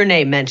even heard your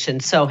name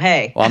mentioned. So,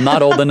 hey. Well, I'm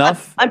not old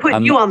enough. I'm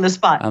putting you on the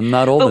spot. I'm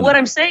not old enough. But what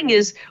I'm saying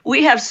is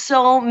we have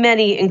so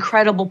many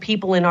incredible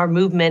people in our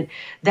movement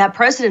that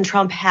President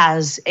Trump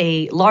has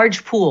a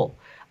large pool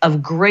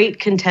of great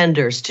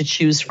contenders to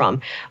choose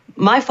from.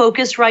 My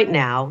focus right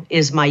now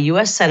is my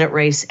U.S. Senate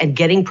race and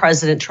getting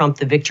President Trump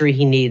the victory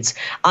he needs.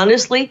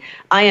 Honestly,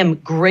 I am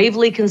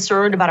gravely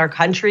concerned about our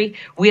country.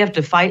 We have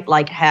to fight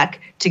like heck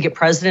to get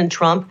President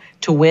Trump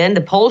to win.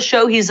 The polls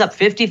show he's up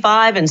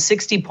 55 and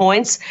 60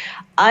 points.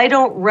 I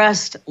don't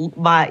rest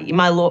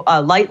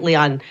lightly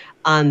on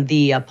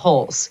the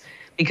polls.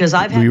 Because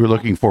we were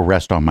looking for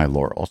rest on my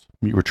laurels.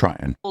 We were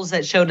trying. Polls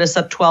that showed us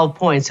up 12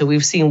 points. So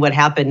we've seen what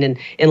happened in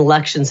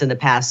elections in the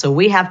past. So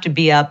we have to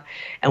be up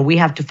and we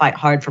have to fight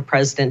hard for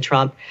President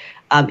Trump.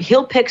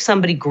 He'll pick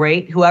somebody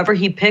great. Whoever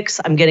he picks,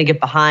 I'm going to get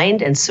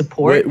behind and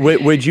support.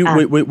 Would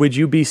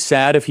you be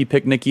sad if he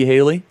picked Nikki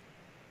Haley?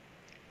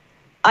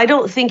 I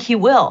don't think he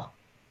will.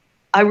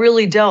 I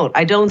really don't.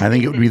 I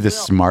think it would be the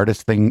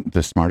smartest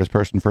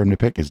person for him to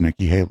pick is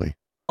Nikki Haley.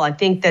 I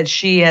think that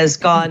she has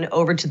gone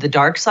over to the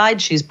dark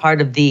side. She's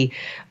part of the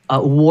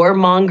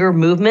warmonger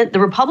movement. The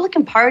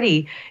Republican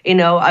Party, you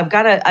know, I've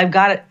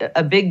got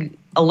a big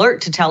alert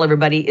to tell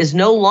everybody, is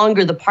no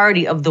longer the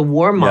party of the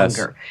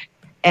warmonger. Yes.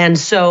 And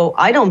so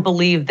I don't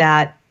believe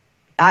that.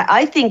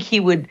 I think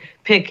he would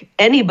pick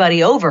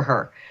anybody over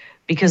her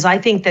because I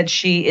think that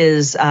she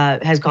has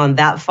gone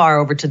that far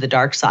over to the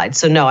dark side.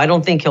 So no, I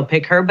don't think he'll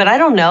pick her, but I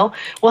don't know.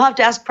 We'll have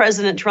to ask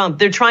President Trump.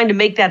 They're trying to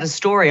make that a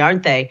story,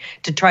 aren't they,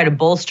 to try to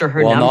bolster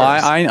her numbers? No,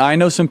 I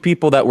know some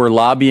people that were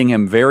lobbying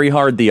him very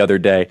hard the other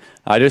day.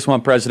 I just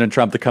want President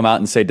Trump to come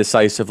out and say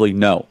decisively,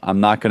 no, I'm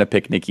not going to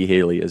pick Nikki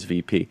Haley as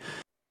VP.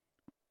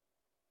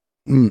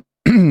 I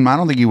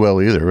don't think he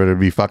will either, but it'd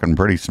be fucking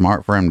pretty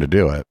smart for him to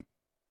do it.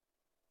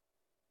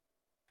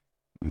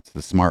 It's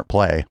the smart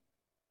play.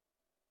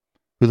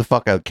 Who the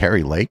fuck out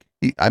Carrie Lake?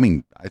 I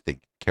think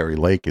Carrie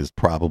Lake is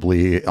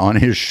probably on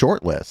his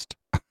short list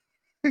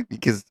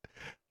because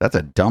that's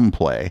a dumb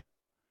play.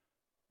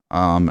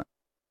 It's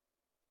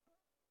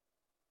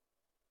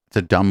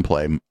a dumb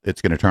play.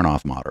 It's going to turn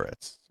off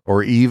moderates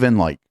or even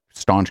like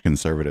staunch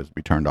conservatives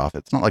be turned off.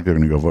 It's not like they're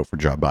going to go vote for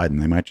Joe Biden.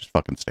 They might just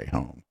fucking stay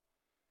home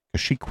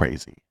because she's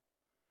crazy.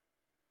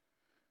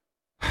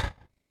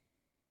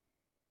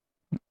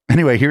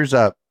 Anyway, here's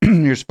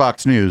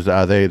Fox News.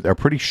 They're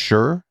pretty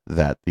sure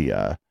that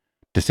the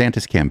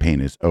DeSantis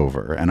campaign is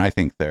over, and I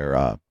think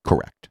they're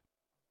correct.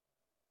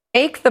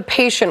 Make the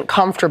patient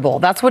comfortable.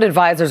 That's what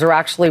advisors are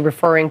actually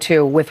referring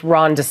to with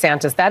Ron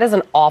DeSantis. That is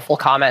an awful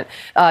comment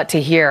to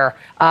hear.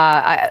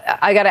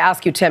 I got to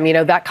ask you, Tim, you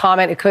know, that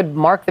comment, it could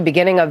mark the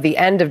beginning of the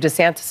end of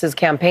DeSantis's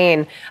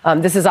campaign.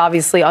 This is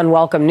obviously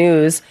unwelcome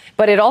news,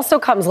 but it also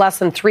comes less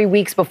than 3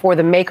 weeks before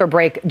the make or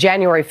break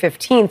January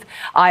 15th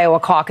Iowa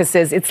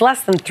caucuses. It's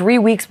less than 3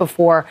 weeks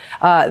before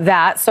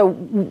that. So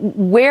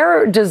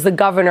where does the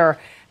governor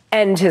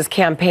end his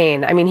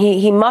campaign? I mean,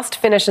 he must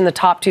finish in the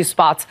top 2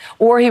 spots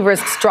or he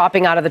risks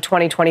dropping out of the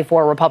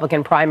 2024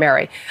 Republican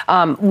primary.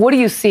 What do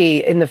you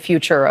see in the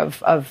future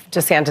of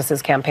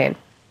DeSantis's campaign?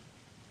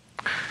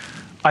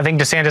 I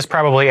think DeSantis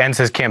probably ends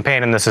his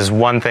campaign, and this is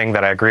one thing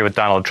that I agree with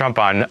Donald Trump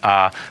on,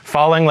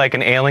 falling like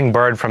an ailing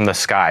bird from the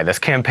sky. This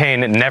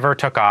campaign never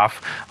took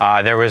off.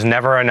 There was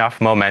never enough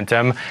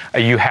momentum.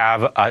 You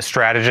have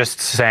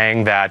strategists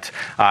saying that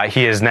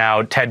he is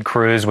now Ted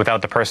Cruz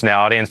without the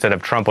personality instead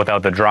of Trump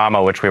without the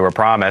drama, which we were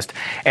promised.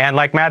 And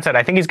like Matt said,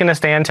 I think he's going to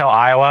stay until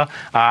Iowa.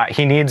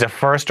 He needs a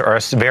first or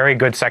a very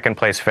good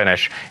second-place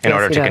finish in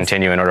order to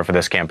continue, in order for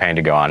this campaign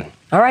to go on.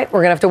 All right, we're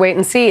going to have to wait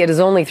and see. It is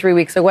only 3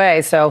 weeks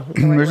away, so...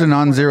 There's a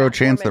non-zero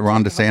chance that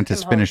Ron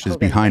DeSantis finishes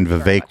behind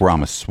Vivek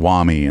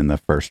Ramaswamy in the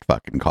first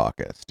fucking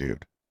caucus,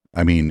 dude.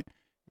 I mean,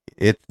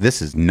 this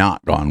has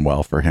not gone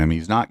well for him.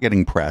 He's not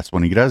getting press.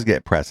 When he does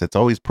get press, it's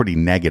always pretty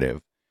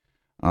negative.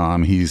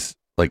 He's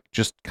like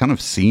just kind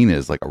of seen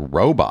as like a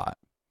robot,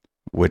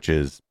 which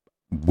is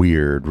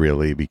weird,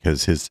 really,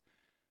 because his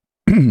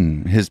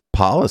his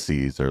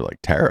policies are like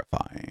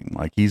terrifying.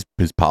 Like his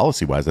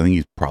policy wise, I think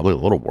he's probably a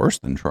little worse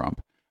than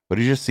Trump, but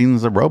he just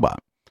seems a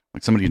robot.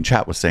 Like somebody in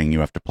chat was saying, you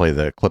have to play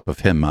the clip of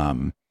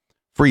him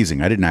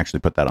freezing. I didn't actually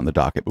put that on the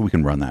docket, but we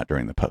can run that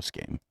during the post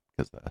game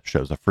because the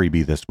show's a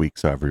freebie this week,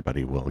 so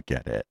everybody will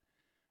get it.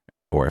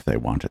 Or if they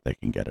want it, they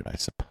can get it, I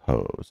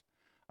suppose.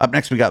 Up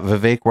next, we got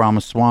Vivek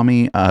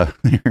Ramaswamy.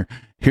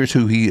 Here's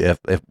who he, if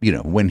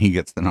when he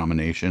gets the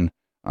nomination.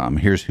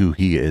 Here's who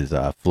he is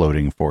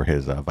floating for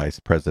his vice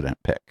president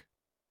pick.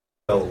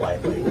 So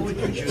lightly.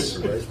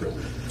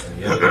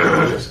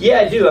 Yeah,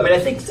 I do. I mean, I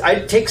think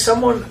I'd take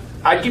someone.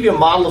 I'd give you a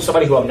model of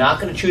somebody who I'm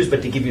not going to choose,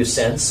 but to give you a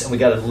sense. And we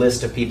got a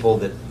list of people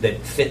that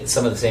fit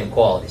some of the same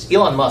qualities.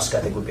 Elon Musk, I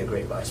think, would be a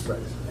great vice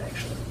president.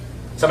 Actually,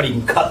 somebody who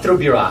can cut through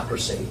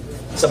bureaucracy.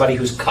 Somebody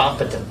who's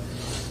competent.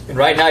 And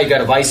right now, you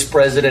got a vice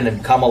president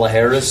in Kamala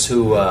Harris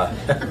who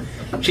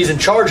she's in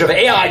charge of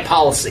AI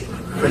policy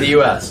for the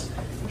U.S.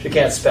 She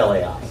can't spell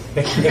AI.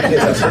 I'm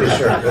pretty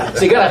sure.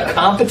 So you got to have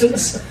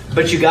competence,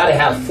 but you got to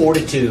have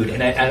fortitude.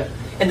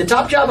 And the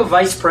top job of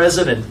vice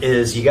president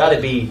is you got to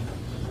be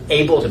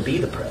able to be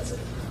the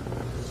president.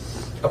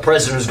 A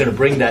president who's going to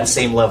bring that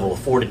same level of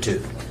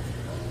fortitude.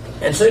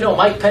 And so,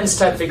 Mike Pence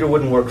type figure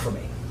wouldn't work for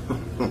me.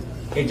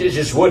 It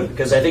just wouldn't,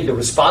 because I think the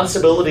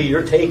responsibility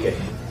you're taking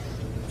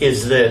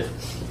is that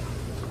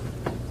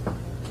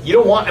you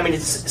don't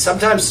want,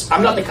 sometimes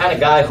I'm not the kind of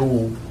guy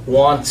who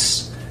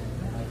wants,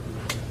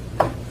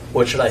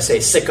 what should I say,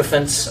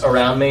 sycophants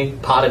around me,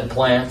 potted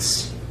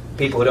plants,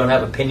 people who don't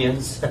have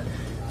opinions.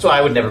 So I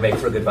would never make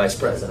for a good vice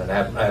president.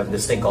 I have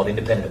this thing called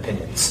independent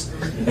opinions.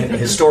 And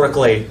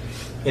historically,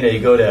 you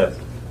go to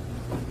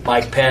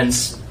Mike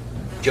Pence,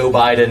 Joe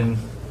Biden,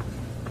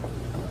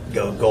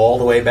 go all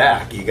the way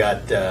back. You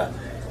got,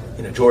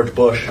 George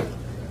Bush.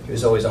 He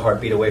was always a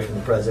heartbeat away from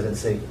the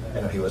presidency.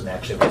 I know he wasn't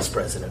actually vice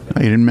president.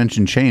 But you didn't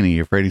mention Cheney.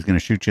 You're afraid he's going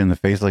to shoot you in the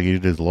face like he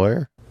did his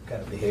lawyer?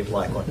 Kind of behaved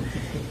like one.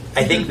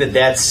 I think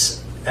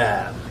that's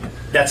going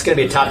to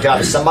be a top job,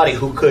 is somebody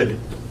who could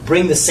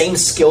bring the same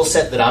skill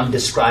set that I'm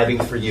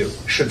describing for you,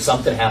 should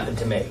something happen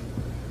to me.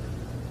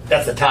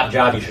 That's the top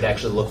job you should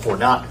actually look for,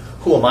 not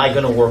who am I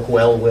going to work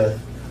well with,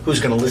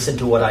 who's going to listen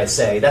to what I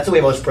say. That's the way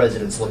most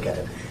presidents look at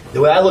it. The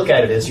way I look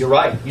at it is, you're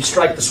right. You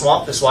strike the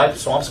swamp's going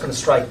to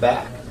strike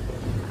back.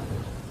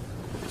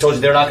 I told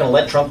you they're not going to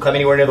let Trump come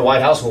anywhere near the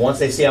White House, but once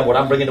they see what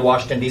I'm bringing to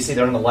Washington, D.C.,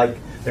 they're not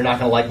going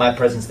to like my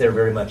presence there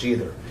very much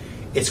either.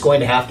 It's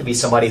going to have to be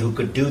somebody who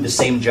could do the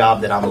same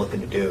job that I'm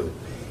looking to do.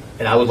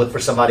 And I would look for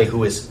somebody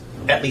who is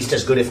at least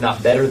as good, if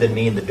not better, than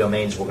me in the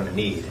domains we're going to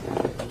need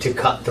to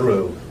cut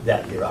through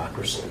that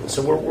bureaucracy.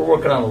 So we're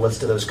working on a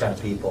list of those kind of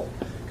people.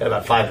 Got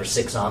about 5 or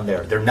 6 on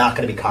there. They're not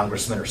going to be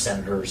congressmen or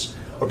senators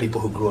or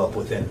people who grew up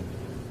within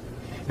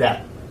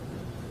that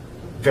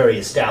very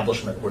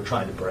establishment we're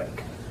trying to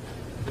break.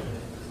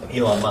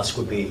 Elon Musk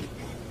would be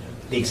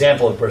the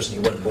example of a person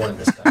who wasn't born in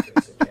this country,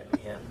 so it can't be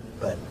him.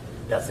 But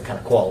that's the kind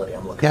of quality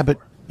I'm looking for. Yeah, but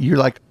you're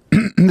like,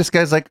 this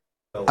guy's like,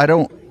 I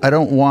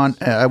wouldn't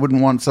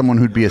want someone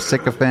who'd be a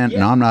sycophant,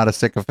 and I'm not a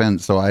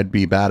sycophant, so I'd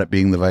be bad at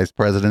being the vice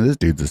president. This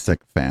dude's a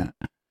sycophant.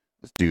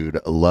 This dude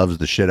loves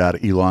the shit out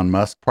of Elon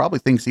Musk. Probably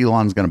thinks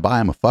Elon's going to buy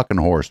him a fucking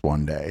horse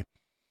one day.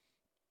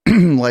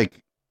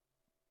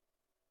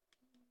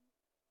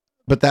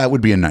 But that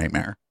would be a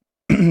nightmare.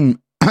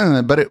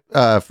 But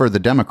for the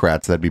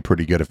Democrats, that'd be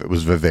pretty good if it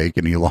was Vivek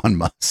and Elon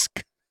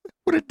Musk.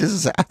 What a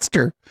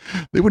disaster.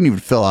 They wouldn't even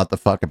fill out the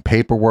fucking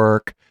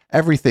paperwork.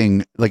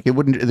 Everything,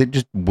 they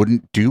just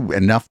wouldn't do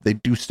enough.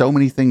 They'd do so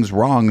many things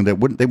wrong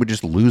that they would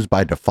just lose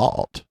by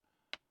default.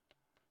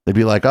 They'd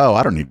be like, oh,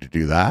 I don't need to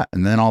do that.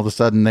 And then all of a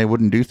sudden they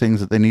wouldn't do things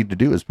that they need to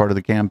do as part of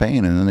the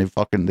campaign. And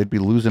then they'd be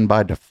losing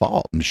by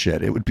default and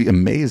shit. It would be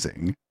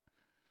amazing.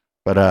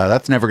 But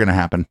that's never going to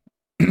happen.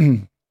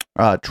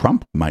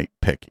 Trump might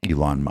pick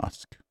Elon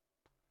Musk.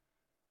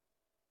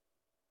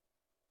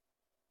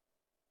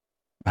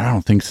 I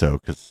don't think so,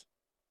 because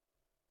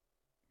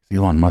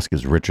Elon Musk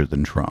is richer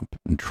than Trump,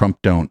 and Trump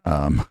don't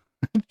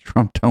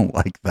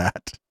like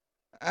that.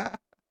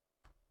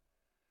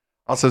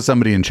 Also,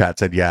 somebody in chat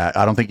said, yeah,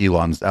 I don't think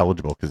Elon's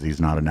eligible because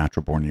he's not a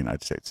natural born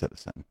United States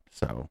citizen.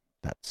 So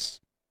that's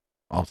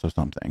also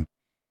something.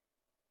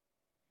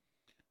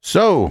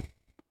 So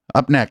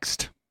up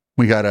next,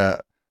 we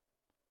got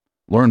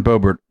Lauren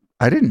Boebert.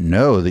 I didn't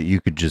know that you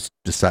could just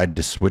decide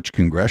to switch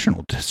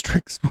congressional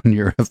districts when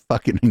you're a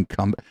fucking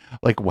incumbent.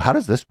 Like, how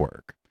does this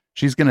work?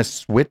 She's going to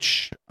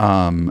switch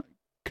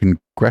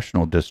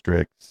congressional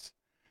districts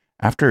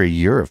after a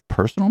year of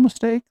personal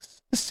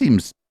mistakes? This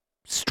seems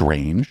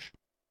strange.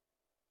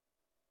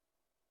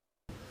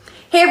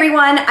 Hey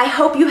everyone, I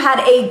hope you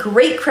had a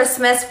great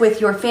Christmas with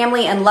your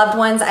family and loved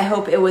ones. I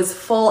hope it was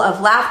full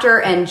of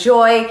laughter and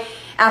joy.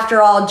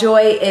 After all,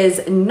 joy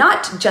is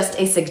not just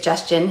a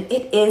suggestion,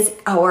 it is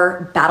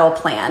our battle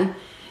plan.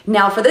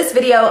 Now for this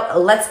video,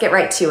 let's get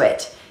right to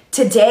it.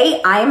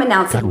 Today, I am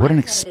announcing... God, what an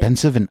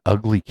expensive and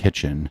ugly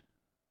kitchen.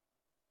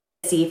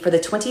 for the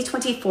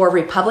 2024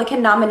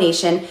 Republican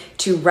nomination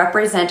to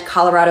represent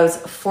Colorado's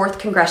 4th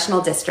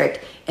Congressional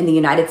District in the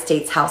United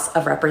States House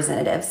of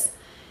Representatives.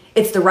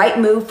 It's the right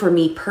move for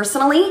me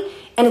personally,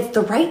 and it's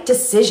the right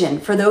decision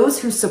for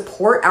those who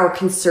support our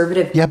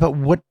conservative. Yeah, but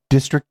what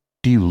district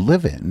do you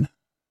live in?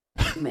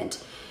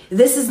 Movement.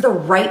 This is the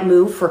right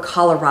move for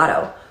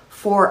Colorado,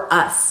 for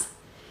us.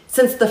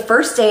 Since the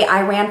first day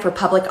I ran for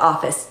public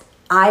office,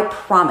 I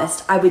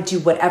promised I would do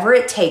whatever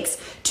it takes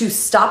to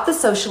stop the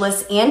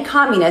socialists and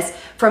communists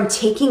from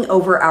taking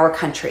over our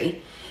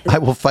country. I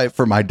will fight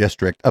for my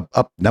district.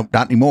 No,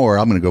 not anymore.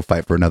 I'm going to go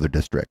fight for another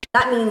district.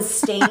 That means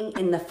staying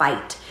in the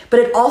fight.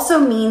 But it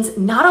also means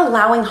not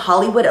allowing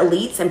Hollywood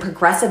elites and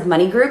progressive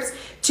money groups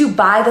to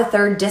buy the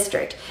 3rd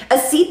district, a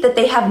seat that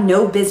they have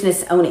no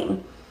business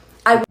owning.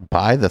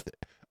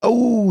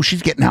 Oh,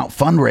 she's getting out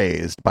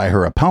fundraised by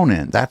her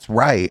opponent. That's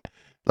right.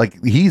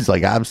 Like, he's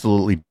like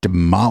absolutely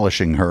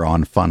demolishing her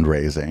on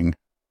fundraising.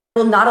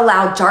 I will not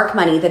allow dark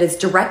money that is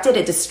directed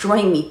at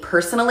destroying me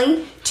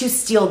personally to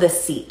steal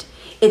this seat.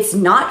 It's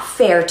not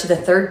fair to the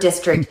 3rd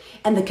district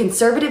and the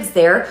conservatives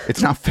there.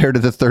 It's not fair to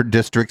the 3rd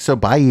district, so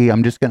bye.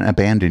 I'm just going to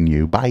abandon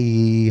you.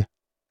 Bye.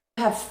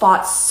 Have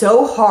fought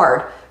so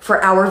hard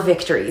for our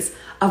victories,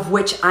 of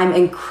which I'm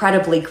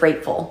incredibly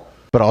grateful.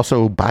 But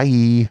also,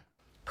 bye.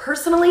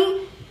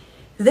 Personally,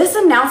 this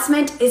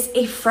announcement is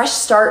a fresh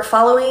start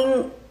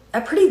following a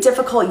pretty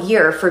difficult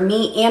year for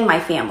me and my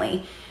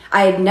family.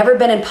 I had never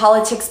been in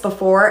politics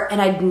before,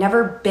 and I'd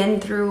never been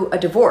through a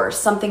divorce,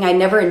 something I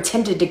never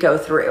intended to go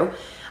through.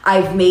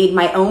 I've made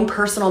my own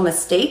personal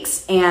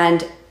mistakes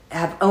and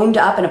have owned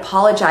up and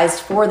apologized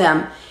for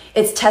them.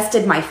 It's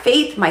tested my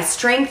faith, my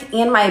strength,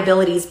 and my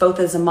abilities, both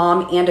as a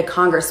mom and a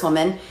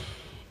congresswoman.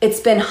 It's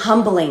been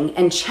humbling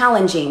and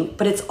challenging,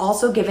 but it's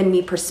also given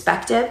me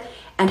perspective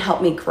and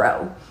helped me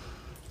grow.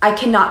 I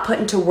cannot put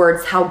into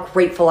words how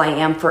grateful I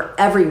am for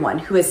everyone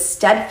who has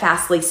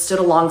steadfastly stood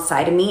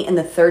alongside of me in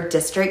the 3rd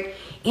district.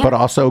 But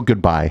also,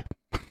 goodbye.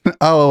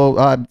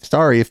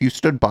 Sorry, if you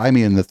stood by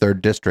me in the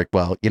 3rd district,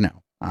 well, I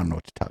don't know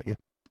what to tell you.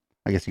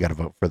 I guess you got to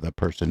vote for the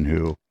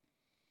person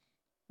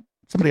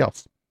somebody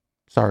else.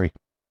 Sorry.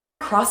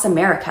 Across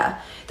America,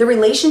 the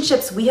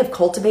relationships we have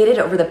cultivated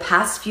over the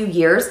past few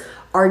years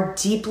are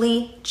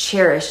deeply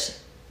cherished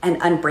and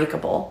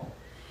unbreakable.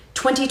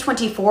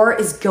 2024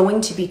 is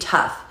going to be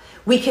tough.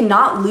 We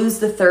cannot lose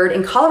the 3rd,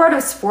 and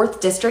Colorado's 4th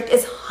district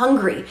is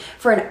hungry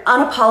for an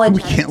unapologetic.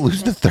 We can't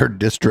lose the 3rd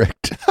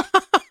district.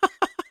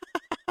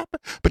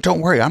 But don't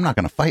worry, I'm not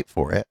going to fight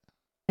for it.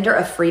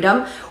 Of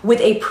freedom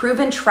with a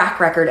proven track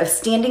record of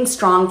standing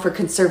strong for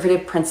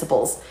conservative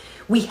principles.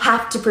 We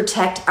have to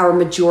protect our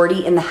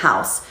majority in the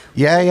House.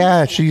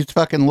 Yeah, she's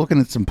fucking looking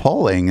at some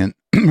polling, and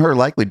her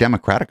likely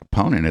Democratic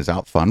opponent is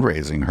out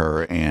fundraising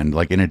her and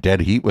like in a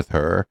dead heat with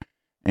her.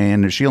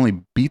 And she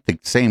only beat the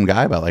same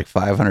guy by like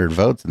 500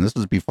 votes. And this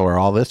was before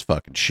all this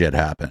fucking shit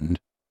happened.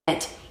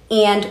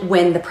 And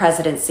win the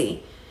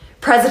presidency.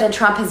 President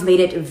Trump has made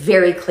it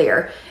very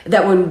clear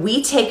that when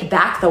we take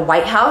back the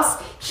White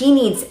House, he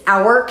needs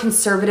our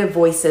conservative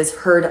voices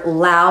heard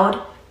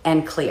loud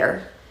and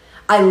clear.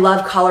 I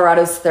love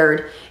Colorado's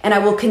 3rd, and I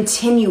will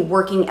continue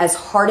working as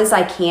hard as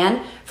I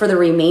can for the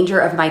remainder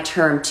of my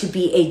term to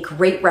be a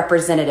great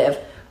representative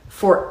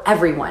for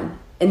everyone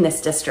in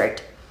this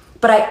district.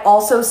 But I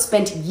also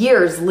spent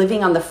years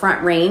living on the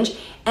Front Range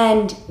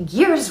and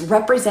years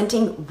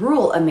representing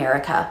rural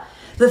America.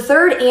 The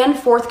 3rd and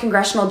 4th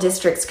congressional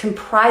districts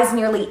comprise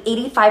nearly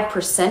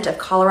 85% of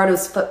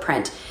Colorado's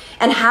footprint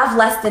and have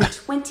less than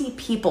 20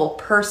 people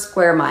per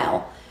square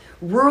mile.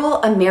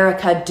 Rural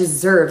America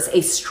deserves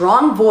a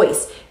strong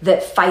voice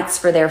that fights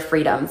for their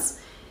freedoms.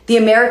 The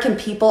American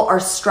people are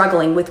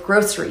struggling with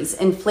groceries,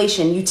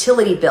 inflation,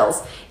 utility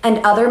bills, and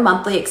other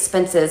monthly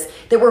expenses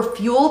that were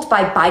fueled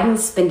by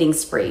Biden's spending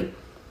spree.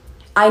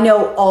 I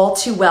know all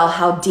too well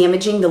how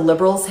damaging the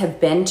liberals have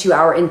been to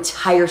our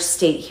entire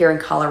state here in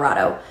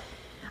Colorado.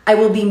 I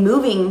will be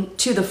moving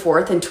to the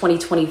 4th in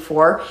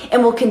 2024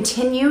 and will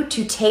continue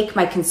to take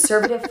my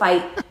conservative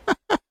fight.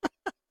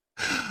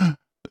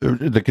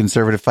 The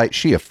conservative fight?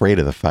 She afraid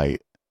of the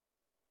fight.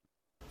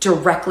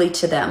 Directly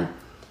to them.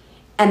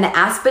 And the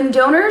Aspen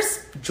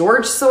donors,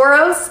 George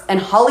Soros, and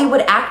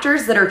Hollywood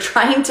actors that are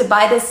trying to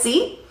buy this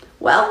seat,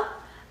 well,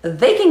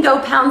 they can go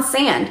pound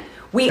sand.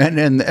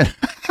 And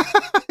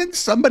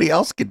somebody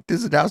else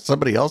this is now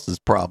somebody else's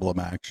problem,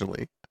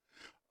 actually.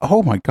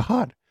 Oh my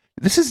God.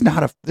 This is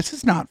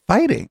not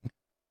fighting.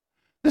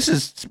 This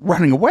is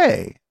running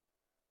away.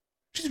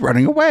 She's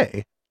running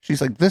away. She's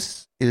like,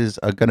 this is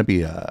going to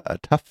be a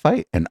tough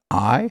fight, and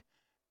I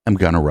am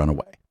going to run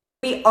away.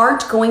 We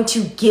aren't going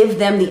to give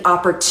them the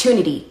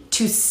opportunity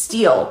to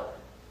steal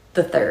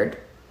the 3rd.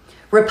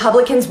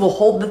 Republicans will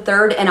hold the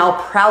 3rd, and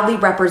I'll proudly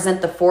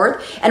represent the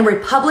 4th, and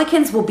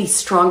Republicans will be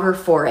stronger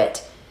for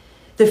it.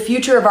 The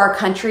future of our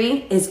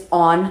country is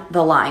on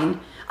the line.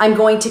 I'm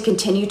going to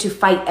continue to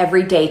fight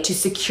every day to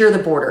secure the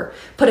border,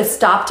 put a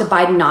stop to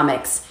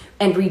Bidenomics,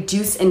 and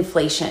reduce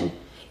inflation.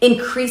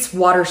 increase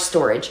water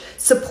storage,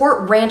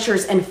 support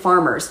ranchers and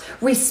farmers,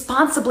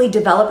 responsibly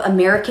develop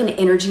American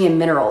energy and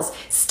minerals,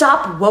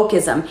 stop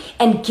wokeism,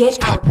 and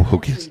get our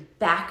country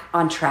back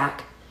on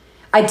track.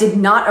 I did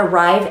not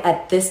arrive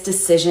at this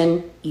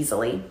decision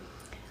easily.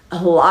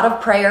 A lot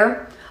of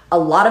prayer, a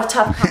lot of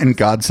tough and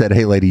God said,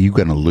 hey, lady, you're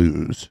going to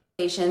lose.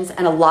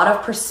 And a lot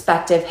of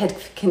perspective had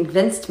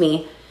convinced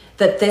me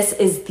that this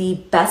is the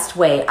best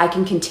way I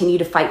can continue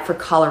to fight for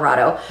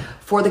Colorado,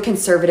 for the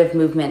conservative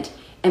movement,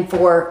 and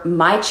for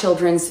my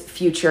children's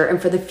future,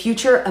 and for the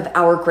future of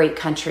our great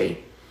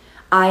country.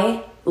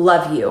 I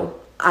love you.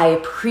 I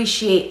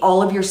appreciate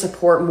all of your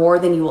support more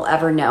than you will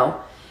ever know.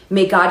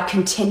 May God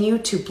continue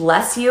to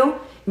bless you.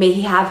 May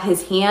he have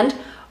his hand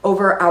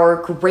over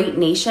our great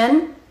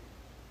nation.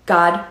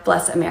 God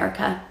bless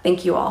America.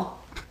 Thank you all.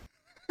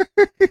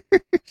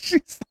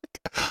 She's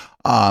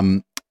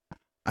like,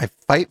 I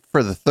fight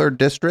for the 3rd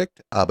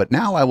district, but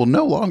now I will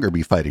no longer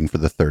be fighting for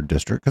the 3rd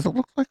district because it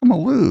looks like I'm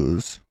gonna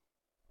lose.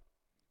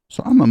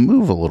 So I'm gonna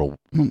move a little.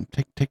 I'm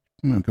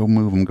gonna go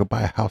move and go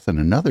buy a house in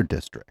another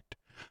district.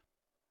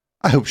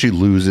 I hope she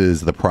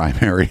loses the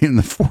primary in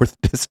the 4th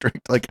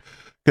district, like,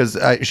 because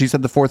she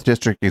said the 4th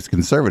district is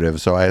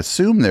conservative, so I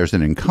assume there's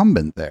an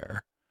incumbent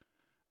there.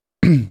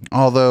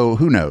 Although,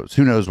 who knows?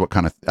 Who knows what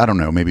kind of, I don't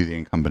know, maybe the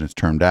incumbent is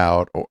termed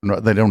out, or no,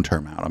 they don't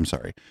term out, I'm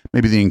sorry.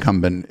 Maybe the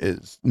incumbent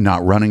is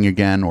not running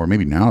again, or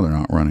maybe now they're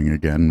not running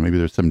again. Maybe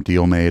there's some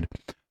deal made.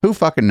 Who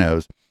fucking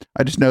knows?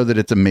 I just know that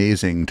it's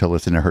amazing to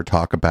listen to her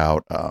talk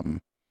about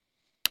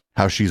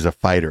how she's a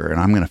fighter,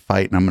 and I'm going to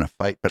fight, and I'm going to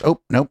fight, but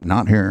oh, nope,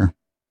 not here.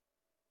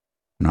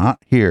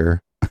 Not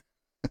here.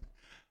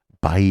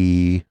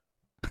 Bye.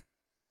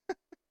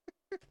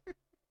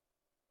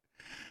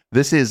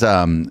 This is,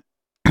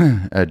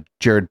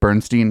 Jared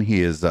Bernstein.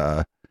 He is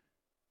the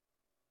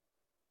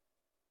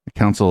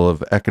Council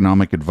of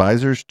Economic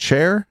Advisors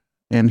chair,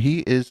 and he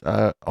is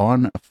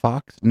on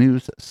Fox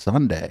News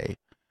Sunday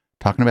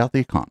talking about the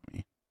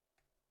economy.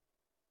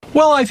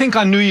 Well, I think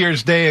on New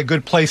Year's Day, a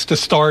good place to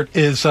start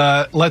is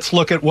let's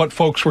look at what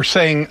folks were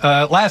saying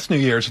last New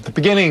Year's, at the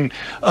beginning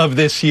of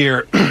this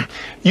year.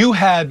 You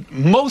had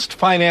most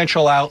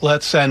financial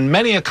outlets and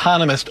many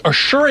economists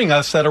assuring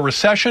us that a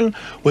recession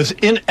was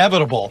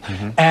inevitable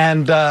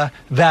and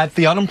that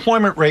the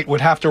unemployment rate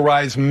would have to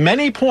rise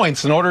many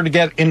points in order to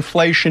get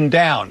inflation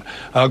down.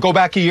 Go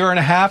back a year and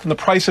a half and the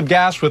price of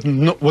gas was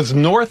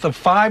north of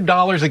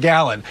 $5 a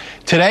gallon.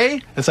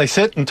 Today, as I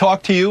sit and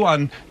talk to you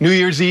on New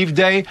Year's Eve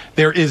day,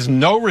 there is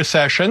no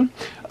recession.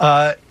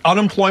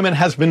 Unemployment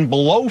has been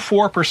below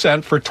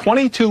 4% for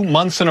 22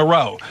 months in a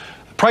row.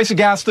 Price of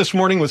gas this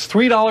morning was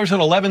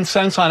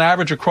 $3.11 on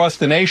average across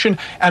the nation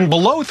and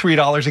below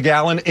 $3 a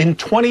gallon in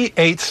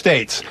 28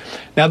 states.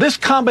 Now, this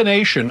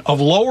combination of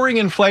lowering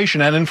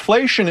inflation, and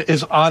inflation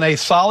is on a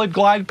solid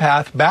glide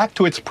path back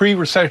to its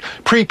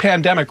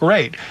pre-pandemic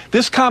rate.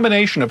 This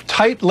combination of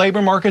tight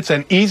labor markets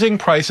and easing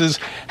prices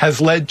has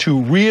led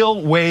to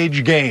real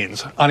wage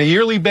gains. On a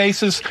yearly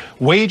basis,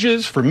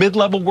 wages for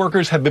mid-level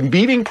workers have been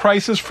beating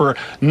prices for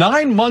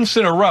 9 months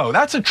in a row.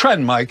 That's a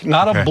trend, Mike,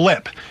 not a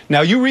blip.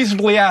 Now, you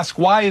reasonably ask,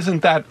 why isn't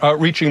that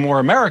reaching more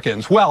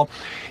Americans? Well,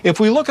 if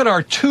we look at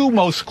our 2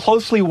 most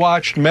closely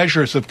watched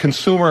measures of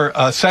consumer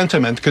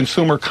sentiment,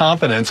 consumer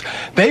confidence,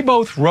 they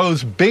both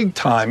rose big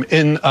time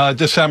in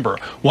December.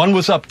 One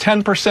was up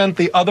 10%,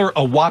 the other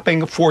a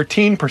whopping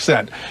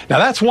 14%. Now,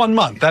 that's 1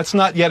 month. That's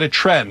not yet a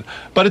trend.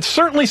 But it's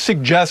certainly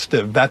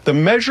suggestive that the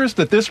measures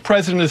that this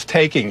president is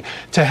taking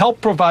to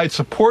help provide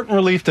support and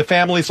relief to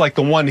families like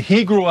the one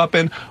he grew up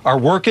in are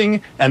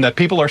working, and that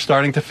people are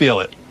starting to feel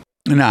it.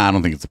 No, I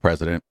don't think it's the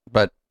president.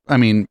 But, I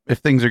mean, if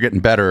things are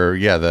getting better,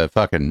 yeah, the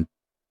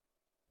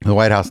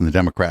White House and the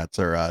Democrats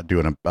are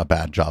doing a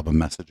bad job of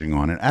messaging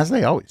on it, as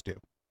they always do.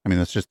 I mean,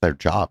 that's just their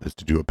job, is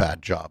to do a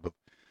bad job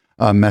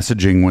of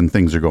messaging when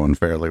things are going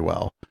fairly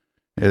well.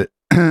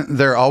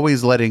 They're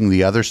always letting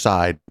the other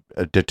side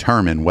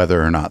determine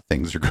whether or not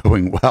things are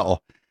going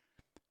well.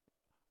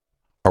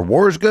 Our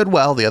war is good?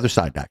 Well, the other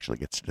side actually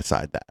gets to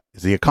decide that.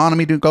 Is the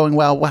economy going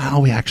well?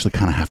 Well, we actually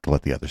kind of have to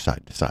let the other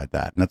side decide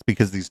that. And that's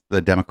because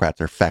the Democrats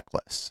are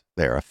feckless.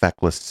 They're a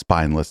feckless,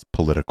 spineless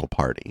political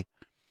party.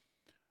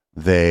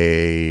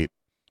 Their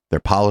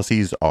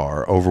policies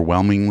are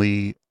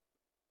overwhelmingly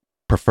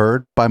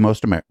preferred by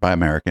by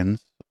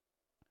Americans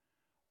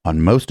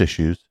on most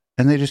issues,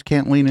 and they just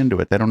can't lean into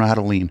it. They don't know how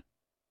to lean.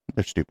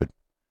 They're stupid.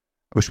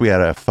 I wish we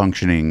had a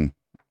functioning,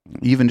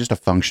 even just a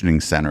functioning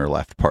center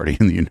left party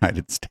in the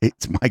United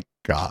States. My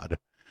God.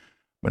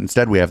 But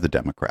instead we have the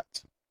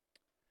Democrats.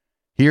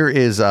 Here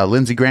is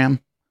Lindsey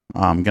Graham.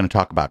 I'm going to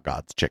talk about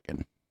God's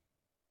chicken.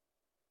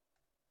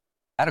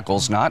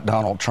 Radicals, not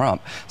Donald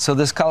Trump. So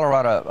this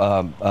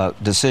Colorado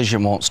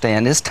decision won't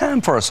stand. It's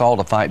time for us all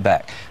to fight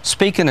back.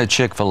 Speaking of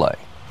Chick-fil-A.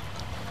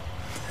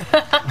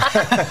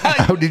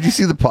 Oh, did you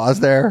see the pause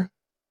there?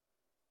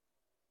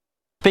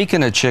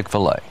 Speaking of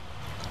Chick-fil-A.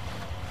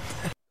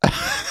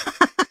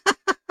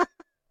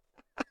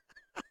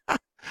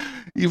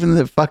 Even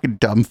the fucking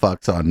dumb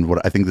fucks on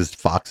what I think this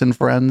Fox and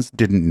Friends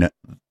didn't know.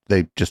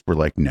 They just were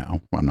like,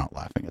 no, I'm not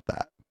laughing at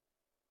that.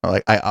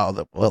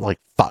 Like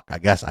fuck, I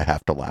guess I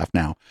have to laugh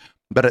now.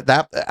 But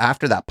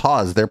after that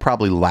pause, they're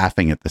probably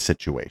laughing at the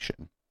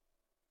situation.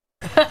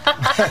 You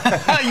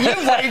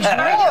waged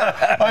war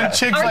on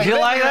Chick-fil-A. You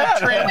like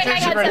that? Wait,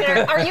 hang on,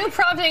 Senator. Are you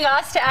prompting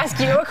us to ask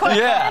you a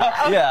question?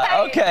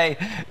 Yeah, okay.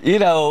 You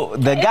know,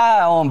 the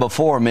guy on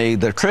before me,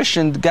 the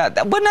Christian guy,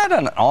 wasn't that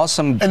an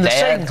awesome dad? In the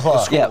Satan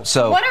Club. Yeah,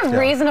 so. What a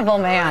reasonable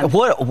man.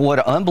 What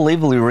an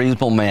unbelievably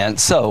reasonable man.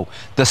 So,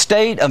 the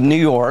state of New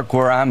York,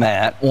 where I'm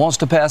at, wants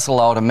to pass a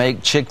law to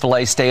make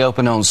Chick-fil-A stay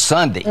open on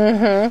Sunday.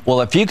 Mm-hmm. Well,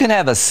 if you can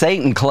have a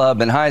Satan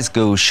Club in high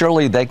school,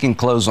 surely they can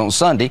close on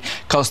Sunday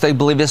because they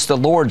believe it's the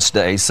Lord's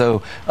Day.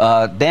 So,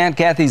 Dan,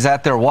 Kathy's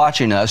out there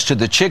watching us. To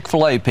the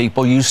Chick-fil-A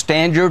people, you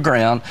stand your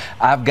ground.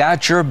 I've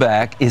got your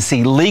back. It's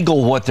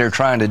illegal what they're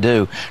trying to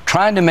do.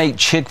 Trying to make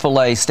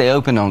Chick-fil-A stay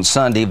open on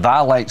Sunday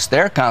violates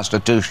their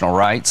constitutional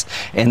rights.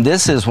 And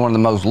this is one of the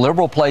most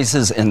liberal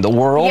places in the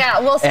world. Yeah,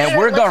 well, Senator, and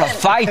we're going to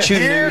fight you,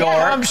 New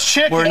York.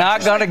 We're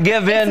not going to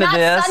give in to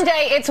this. It's not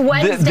Sunday, it's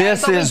Wednesday.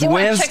 This but is we do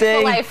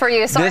Wednesday. Want Chick-fil-A for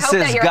you, so this I hope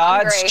is that you're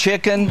God's hungry.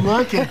 chicken.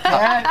 Look at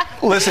that.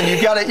 Listen,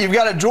 you've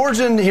got a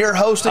Georgian here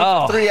hosting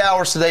for 3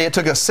 hours today. It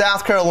took a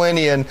South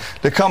Carolinian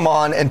to come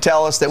on and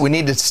tell us that we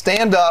need to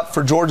stand up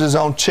for Georgia's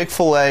own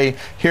Chick-fil-A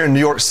here in New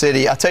York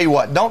City. I tell you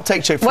what, don't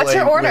take Chick-fil-A. What's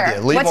your order? With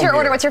you. Leave What's them your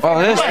order? here. What's your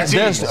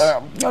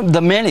favorite?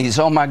 The minis.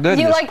 Oh my goodness.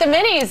 You like the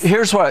minis?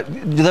 Here's what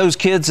those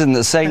kids in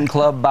the Satan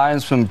Club buying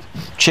some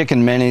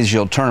chicken minis.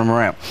 You'll turn them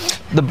around.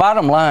 The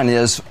bottom line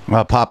is,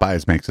 well,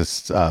 Popeyes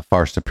makes a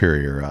far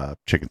superior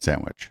chicken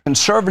sandwich.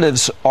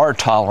 Conservatives are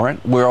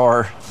tolerant. We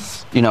are,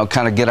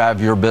 kind of get out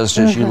of your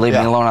business. You leave me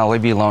alone, I'll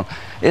leave you alone.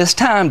 It's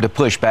time to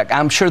push back.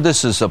 I'm sure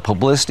this is a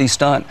publicity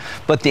stunt,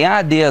 but the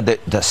idea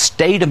that the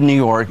state of New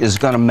York is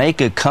going to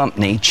make a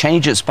company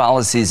change its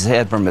policies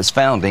ahead from its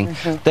founding,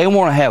 they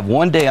want to have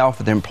one day off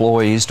with their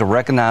employees to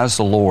recognize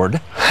the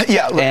Lord.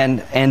 Yeah,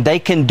 and they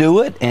can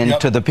do it. And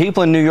to the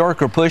people in New York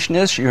who are pushing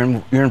this, you're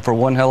in for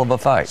one hell of a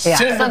fight. Yeah.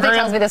 Something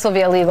tells me this will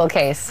be a legal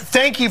case.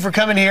 Thank you for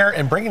coming here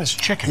and bringing us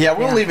chicken. Yeah,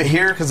 we'll leave it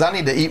here because I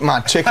need to eat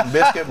my chicken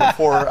biscuit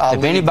before I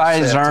If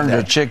anybody's earned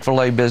a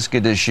Chick-fil-A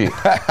biscuit, it's you.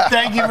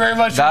 Thank you very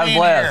much God for being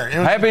bless.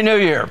 here. Happy New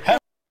Year.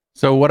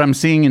 So what I'm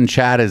seeing in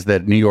chat is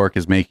that New York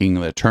is making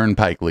the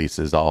turnpike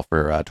leases all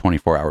for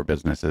 24-hour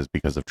businesses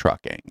because of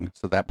trucking.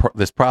 So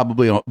this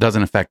probably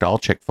doesn't affect all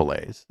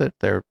Chick-fil-A's. That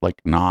they're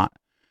not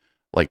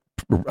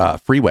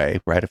freeway,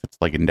 right? If it's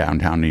like in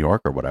downtown New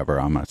York or whatever,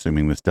 I'm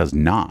assuming this does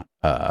not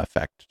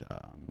affect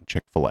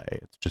Chick-fil-A.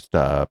 It's just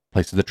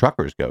places the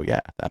truckers go.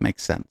 Yeah, that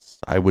makes sense.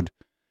 I think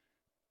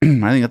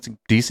that's a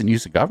decent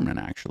use of government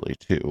actually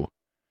to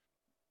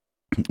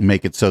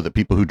make it so that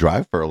people who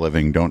drive for a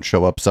living don't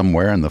show up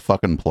somewhere and the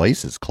fucking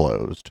place is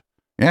closed.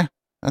 Yeah,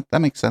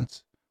 that makes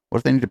sense. What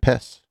if they need to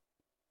piss?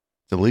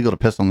 It's illegal to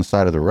piss on the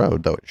side of the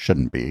road, though it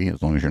shouldn't be,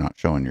 as long as you're not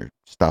showing your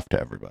stuff to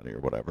everybody or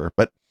whatever.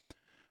 But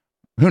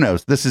who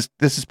knows? This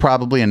is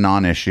probably a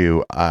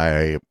non-issue.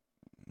 I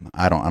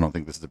don't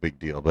think this is a big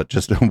deal, but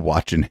just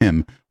watching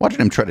him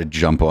try to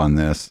jump on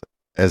this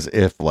as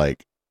if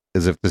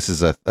this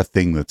is a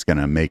thing that's going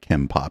to make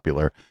him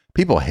popular.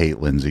 People hate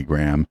Lindsey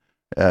Graham.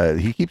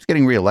 He keeps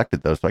getting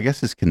reelected, though, so I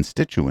guess his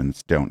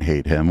constituents don't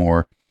hate him,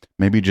 or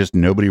maybe just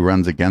nobody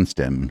runs against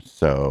him.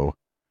 So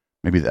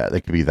maybe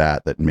it could be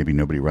that maybe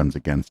nobody runs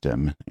against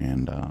him.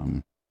 And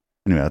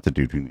anyway, that's a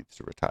dude who needs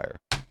to retire.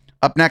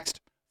 Up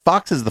next,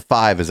 Fox is the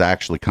Five is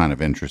actually kind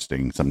of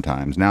interesting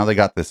sometimes. Now they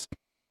got this,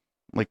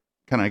 kind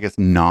of, I guess,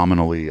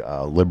 nominally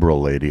liberal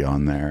lady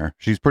on there.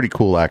 She's pretty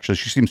cool, actually.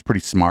 She seems pretty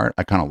smart.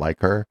 I kind of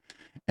like her.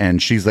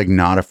 And she's,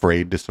 not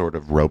afraid to sort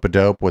of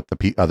rope-a-dope with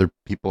the other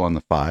people on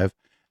the Five.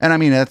 And I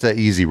mean, that's an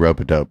easy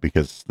rope-a-dope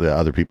because the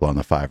other people on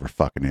the Five are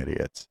fucking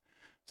idiots.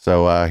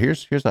 So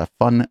here's a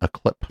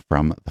clip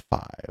from the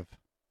Five.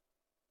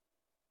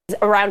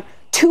 Around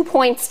 2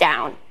 points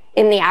down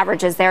in the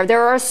averages there.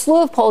 There are a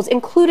slew of polls,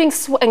 including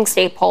swing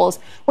state polls,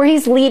 where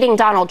he's leading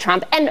Donald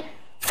Trump. And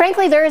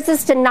frankly, there is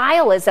this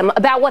denialism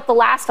about what the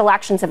last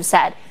elections have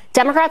said.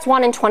 Democrats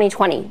won in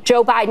 2020.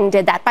 Joe Biden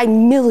did that by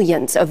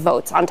millions of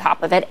votes on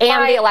top of it,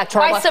 and the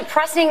electoral by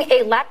suppressing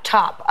a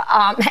laptop.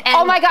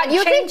 Oh my God!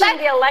 You think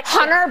that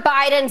Hunter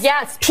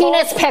Biden's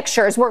penis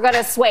pictures were going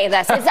to sway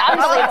this? It's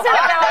unbelievable.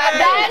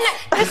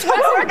 This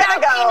wasn't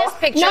about penis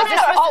pictures.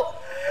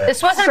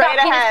 This wasn't about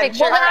penis pictures.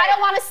 Well, then I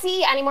don't want to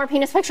see any more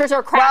penis pictures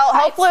or crap.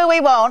 Well, hopefully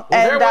we won't.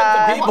 Well, and there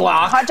went the B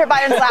block. Hunter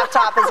Biden's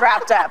laptop is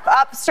wrapped up.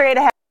 Up straight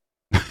ahead.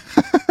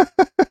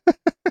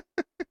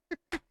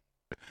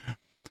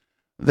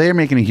 They're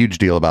making a huge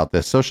deal about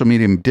this. Social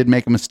media did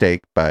make a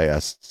mistake by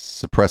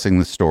suppressing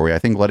the story. I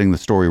think letting the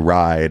story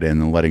ride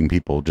and letting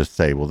people just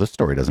say, well, this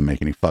story doesn't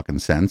make any fucking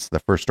sense. The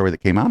first story that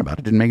came out about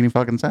it didn't make any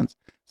fucking sense.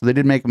 So they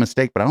did make a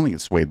mistake, but I don't think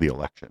it swayed the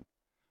election.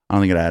 I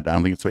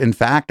don't think it's, in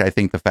fact, I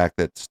think the fact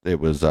that it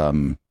was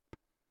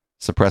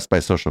suppressed by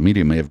social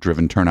media may have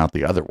driven turnout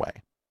the other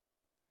way.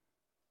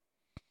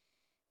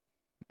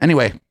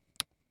 Anyway,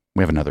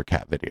 we have another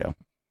cat video.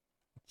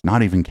 It's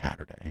not even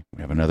Catterday.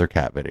 We have another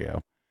cat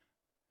video.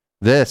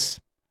 This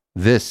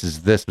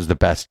was the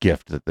best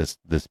gift that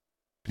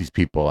these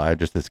people,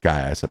 this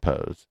guy, I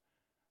suppose,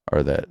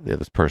 or that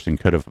this person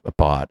could have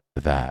bought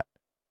that.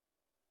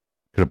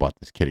 Could have bought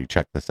this kitty.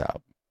 Check this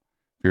out.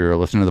 If you're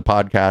listening to the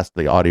podcast,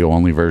 the audio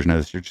only version of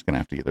this, you're just going to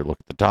have to either look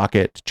at the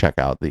docket to check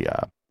out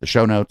the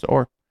show notes,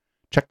 or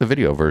check the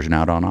video version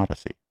out on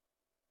Odyssey.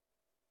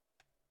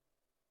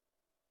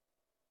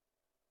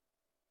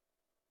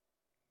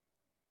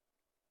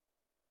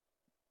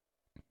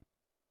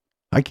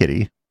 Hi,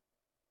 kitty.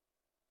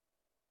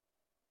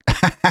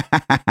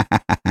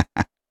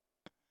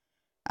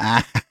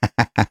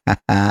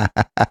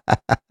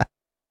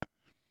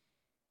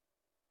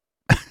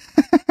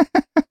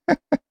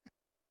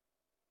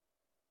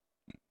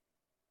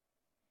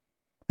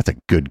 That's a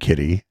good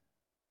kitty.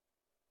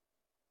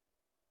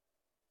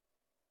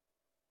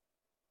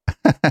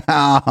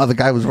 Oh, the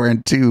guy was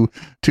wearing two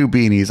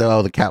beanies.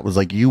 Oh, the cat was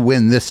like, "You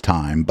win this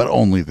time, but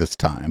only this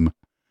time."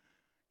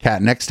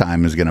 Cat next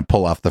time is going to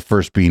pull off the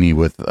first beanie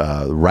with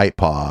the right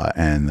paw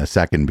and the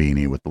second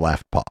beanie with the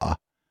left paw.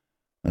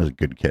 That was a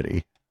good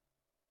kitty.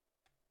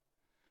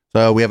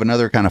 So we have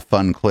another kind of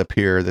fun clip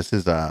here. This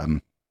is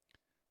the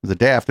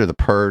day after the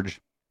purge.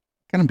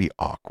 Going to be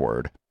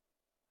awkward.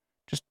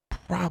 Just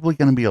probably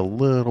going to be a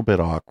little bit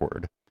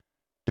awkward,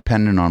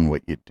 depending on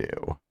what you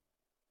do.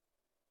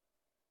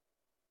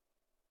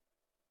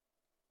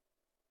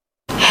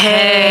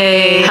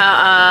 Hey,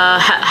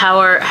 how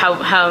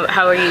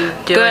are you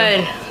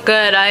doing?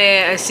 Good.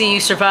 I see you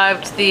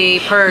survived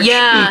the purge.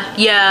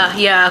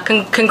 Yeah.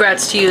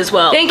 Congrats to you as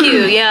well. Thank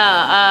you.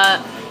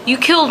 Yeah. You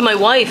killed my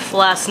wife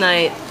last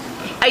night.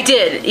 I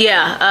did.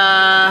 Yeah.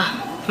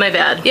 My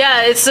bad.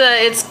 Yeah.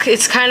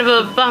 It's kind of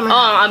a bummer.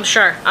 Oh, I'm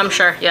sure.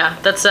 Yeah.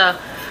 That's a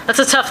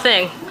tough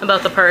thing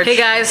about the purge. Hey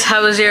guys,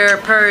 how was your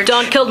purge?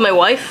 Dawn killed my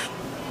wife.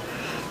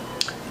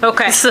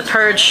 Okay. It's the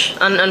purge,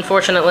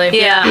 unfortunately.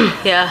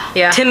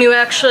 Yeah. Tim, you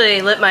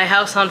actually lit my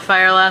house on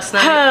fire last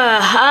night.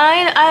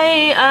 I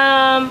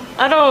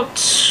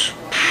don't.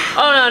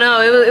 Oh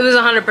no, it was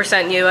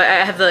 100% you. I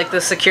have the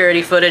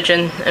security footage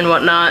and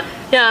whatnot.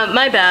 Yeah,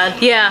 my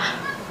bad.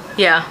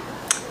 Yeah.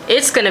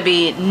 It's gonna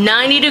be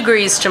 90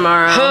 degrees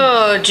tomorrow.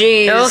 Oh,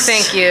 jeez. Oh,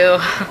 thank you.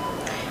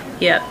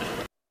 Yep.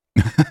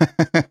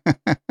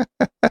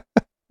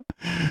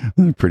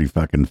 Pretty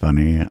fucking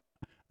funny.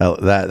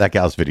 That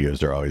gal's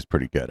videos are always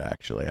pretty good,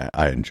 actually.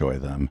 I enjoy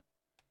them.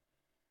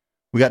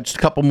 We got just a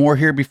couple more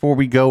here before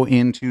we go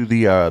into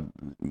the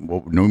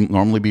what would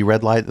normally be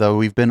red light, though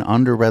we've been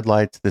under red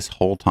lights this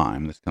whole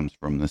time. This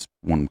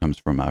one comes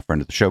from a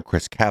friend of the show,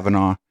 Chris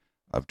Kavanaugh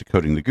of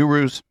Decoding the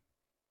Gurus.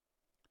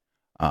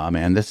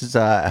 And this is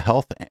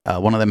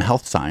one of them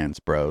health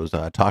science bros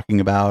talking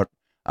about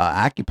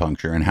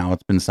acupuncture and how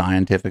it's been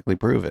scientifically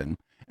proven.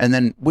 And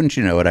then, wouldn't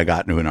you know it, I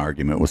got into an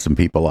argument with some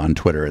people on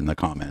Twitter in the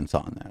comments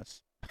on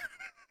this.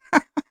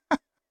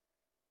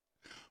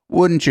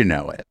 Wouldn't you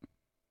know it?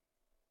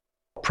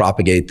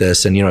 Propagate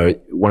this. And,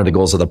 one of the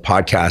goals of the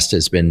podcast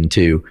has been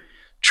to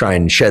try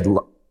and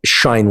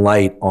shine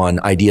light on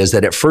ideas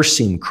that at first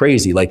seem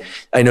crazy. Like,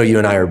 I know you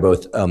and I are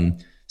both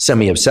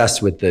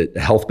semi-obsessed with the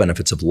health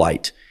benefits of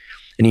light.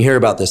 And you hear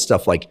about this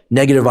stuff like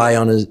negative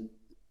ion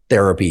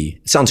therapy.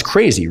 It sounds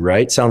crazy,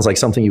 right? Sounds like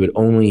something you would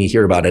only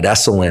hear about at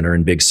Esalen or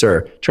in Big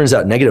Sur. Turns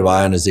out negative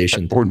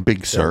ionization or in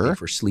Big Sur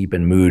for sleep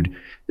and mood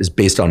is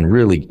based on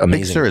really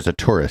amazing. Big Sur is a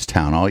tourist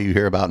town. All you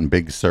hear about in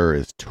Big Sur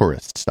is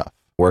tourist stuff.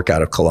 Work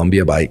out of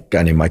Columbia by a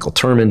guy named Michael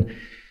Terman.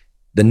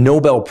 The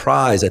Nobel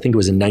Prize, I think it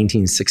was in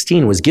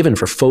 1916, was given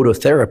for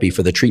phototherapy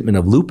for the treatment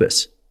of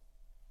lupus.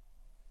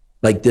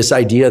 Like, this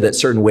idea that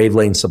certain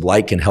wavelengths of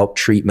light can help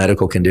treat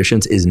medical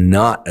conditions is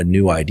not a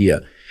new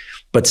idea.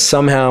 But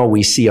somehow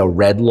we see a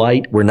red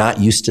light. We're not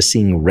used to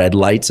seeing red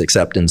lights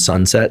except in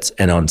sunsets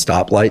and on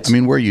stoplights. I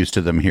mean, we're used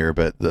to them here,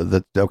 but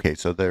okay,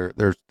 so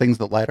there's things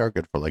that light are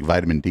good for, like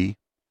vitamin D.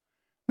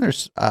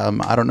 There's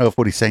I don't know if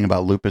what he's saying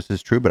about lupus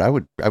is true, but I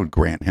would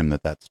grant him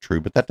that that's true.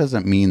 But that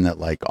doesn't mean that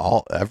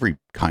every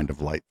kind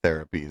of light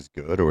therapy is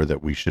good, or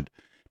that we should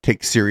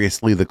take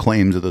seriously the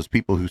claims of those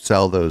people who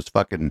sell those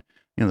fucking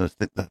those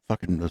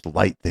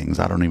light things.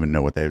 I don't even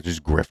know what they're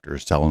just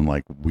grifters selling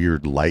like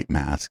weird light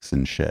masks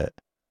and shit.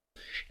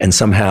 And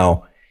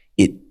somehow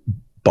it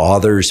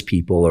bothers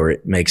people, or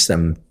it makes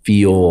them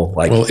feel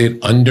like... Well, it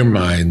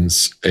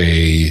undermines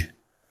a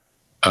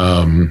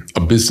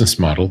business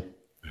model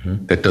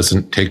that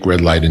doesn't take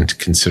red light into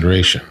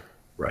consideration.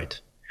 Right.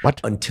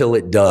 What? Until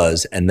it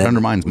does. And then it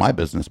undermines my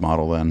business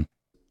model then.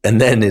 And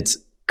then it's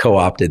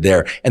co-opted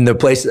there. And the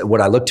place,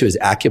 what I look to is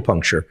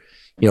acupuncture.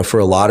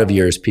 For a lot of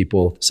years,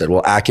 people said,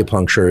 well,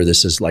 acupuncture,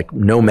 this is like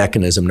no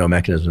mechanism.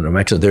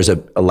 There's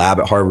a lab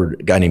at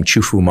Harvard, a guy named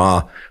Chu-Fu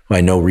Ma, who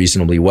I know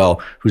reasonably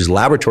well, whose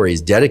laboratory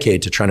is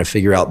dedicated to trying to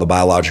figure out the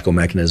biological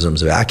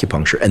mechanisms of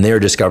acupuncture. And they're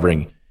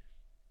discovering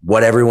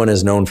what everyone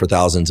has known for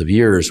thousands of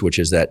years, which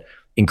is that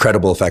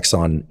incredible effects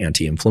on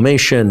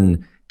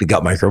anti-inflammation, the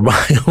gut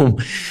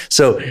microbiome.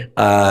 So,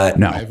 I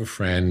have a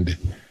friend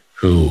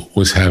who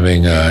was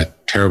having a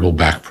terrible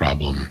back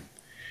problem.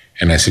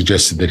 And I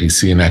suggested that he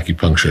see an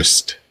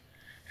acupuncturist.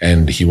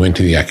 And he went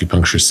to the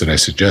acupuncturist that I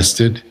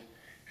suggested,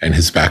 and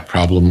his back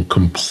problem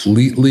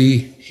completely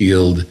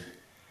healed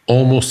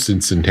almost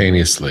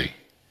instantaneously.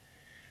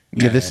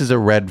 Yeah, this is a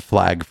red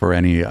flag for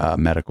any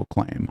medical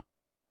claim.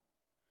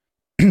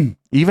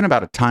 Even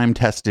about a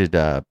time-tested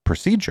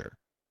procedure,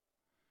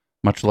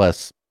 much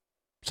less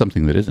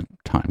something that isn't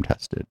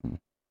time-tested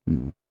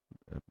and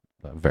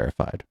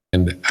verified.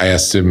 And I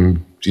asked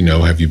him,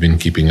 have you been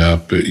keeping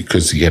up?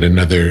 Because he had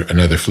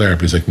another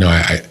flare-up. He's like, no,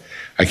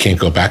 I can't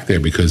go back there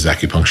because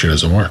acupuncture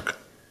doesn't work.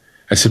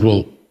 I said,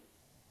 well,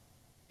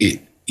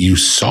 you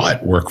saw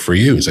it work for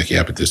you. He's like,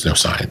 yeah, but there's no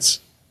science.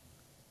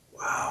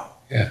 Wow.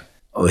 Yeah.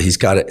 Oh, he's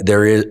got it.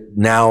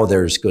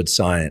 There's good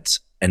science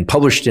and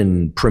published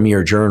in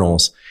premier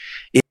journals.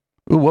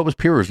 What was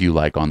peer review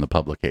like on the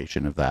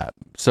publication of that?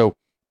 So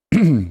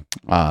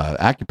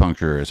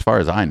acupuncture, as far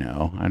as I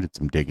know, I did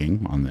some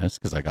digging on this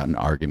because I got an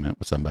argument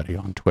with somebody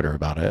on Twitter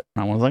about it.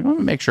 And I was like, let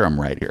me make sure I'm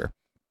right here.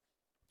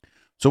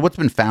 So what's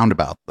been found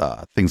about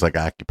things like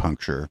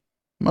acupuncture,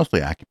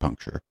 mostly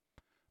acupuncture,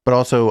 but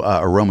also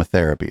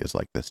aromatherapy is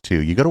like this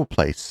too. You go to a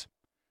place,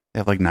 they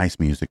have like nice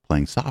music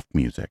playing, soft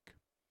music.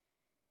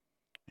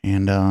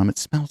 And it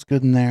smells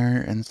good in there,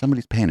 and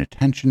somebody's paying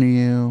attention to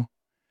you.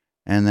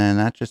 And then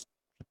that's just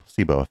a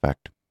placebo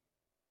effect.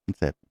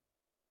 That's it.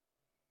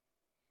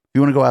 If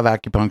you want to go have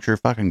acupuncture,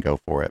 fucking go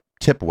for it.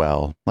 Tip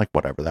well, like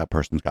whatever. That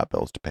person's got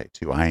bills to pay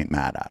too. I ain't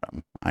mad at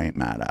them.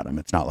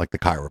 It's not like the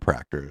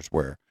chiropractors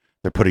where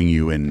they're putting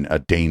you in a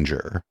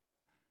danger.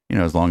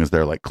 As long as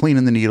they're like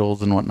cleaning the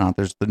needles and whatnot,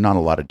 there's not a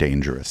lot of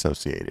danger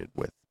associated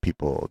with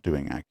people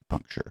doing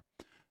acupuncture.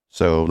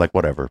 So like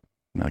whatever,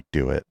 like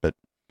do it. But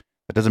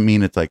that doesn't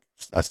mean it's like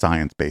a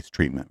science-based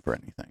treatment for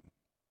anything.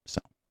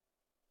 So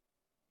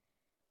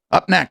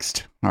up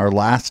next, our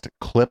last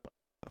clip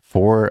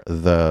for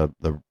the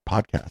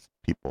podcast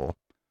people.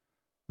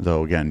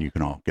 Though again, you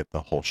can all get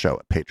the whole show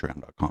at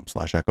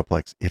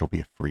patreon.com/Echoplex. It'll be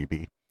a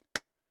freebie.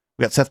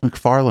 We got Seth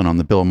MacFarlane on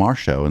the Bill Maher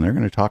show, and they're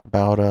going to talk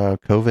about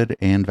COVID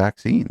and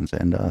vaccines.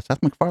 And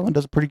Seth MacFarlane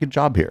does a pretty good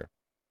job here.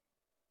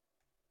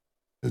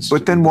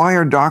 But then why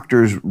are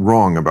doctors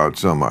wrong about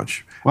so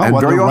much? Well,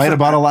 they're right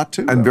about a lot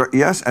too.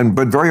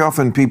 But very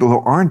often people who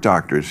aren't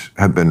doctors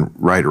have been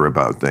righter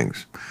about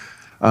things.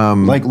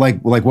 Like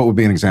what would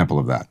be an example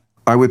of that?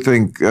 I would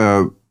think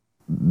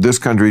this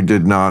country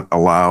did not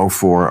allow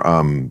for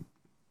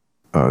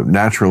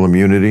natural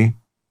immunity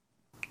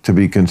to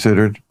be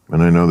considered.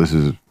 And I know this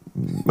is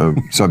a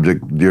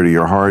subject dear to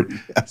your heart.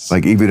 Yes.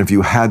 Like even if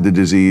you had the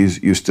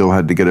disease, you still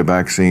had to get a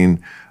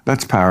vaccine.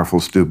 That's powerful,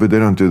 stupid. They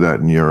don't do that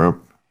in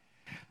Europe.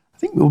 I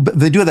think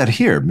they do that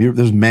here.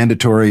 There's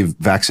mandatory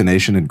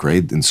vaccination in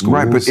schools.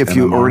 Right, but if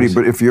you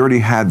already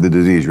had the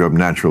disease, you have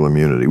natural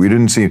immunity. We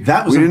didn't seem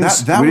to believe in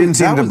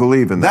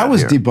that. That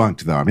was here.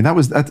 debunked, though. I mean,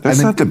 that's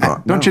not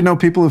debunked. Don't you know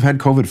people who've had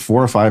COVID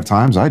 4 or 5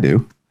 times? I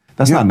do.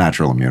 That's not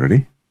natural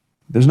immunity.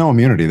 There's no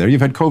immunity there.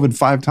 You've had COVID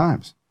 5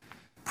 times.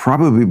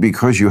 Probably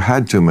because you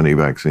had too many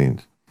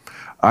vaccines.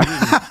 I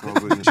didn't have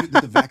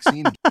COVID. The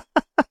vaccine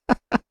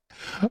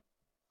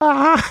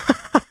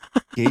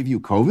gave you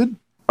COVID?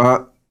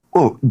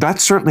 Well,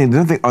 that's certainly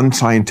nothing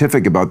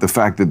unscientific about the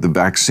fact that the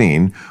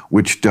vaccine,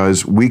 which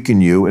does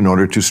weaken you in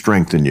order to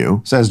strengthen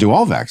you. So as do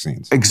all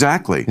vaccines.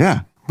 Exactly.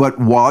 Yeah. But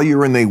while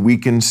you're in a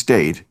weakened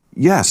state,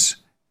 yes,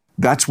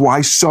 that's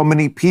why so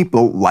many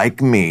people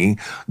like me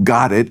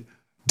got it,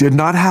 did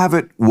not have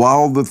it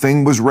while the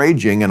thing was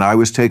raging, and I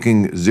was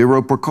taking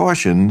zero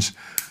precautions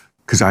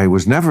because I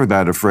was never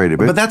that afraid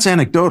of it. But that's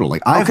anecdotal.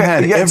 Like I've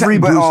had every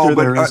booster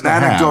there is to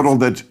anecdotal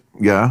have,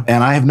 yeah.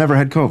 And I have never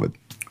had COVID.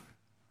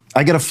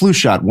 I get a flu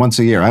shot once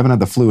a year. I haven't had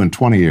the flu in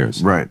 20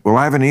 years. Right. Well,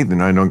 I haven't either,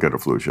 and I don't get a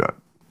flu shot.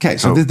 Okay,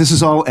 so this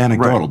is all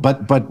anecdotal.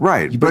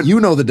 Right. But you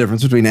know the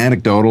difference between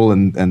anecdotal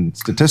and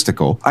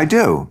statistical. I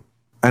do.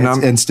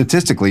 And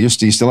statistically, you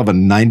still have a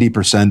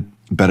 90%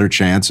 better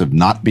chance of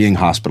not being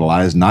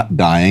hospitalized, not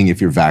dying if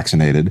you're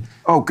vaccinated.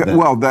 Okay,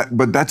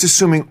 but that's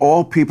assuming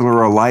all people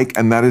are alike,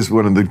 and that is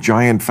one of the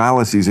giant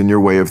fallacies in your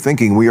way of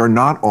thinking. We are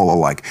not all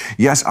alike.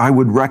 Yes, I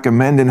would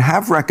recommend and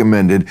have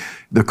recommended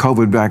the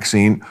COVID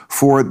vaccine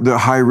for the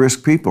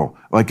high-risk people.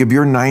 Like if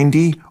you're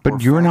 90.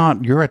 But you're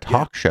a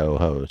talk show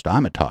host.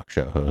 I'm a talk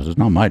show host. It's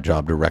not my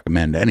job to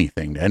recommend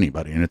anything to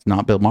anybody, and it's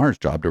not Bill Maher's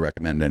job to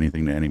recommend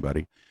anything to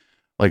anybody.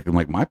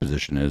 Like my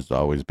position has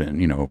always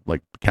been,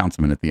 like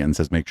Councilman at the end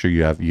says, make sure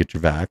you get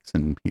your vax,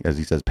 and as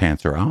he says,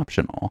 pants are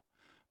optional.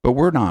 But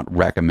we're not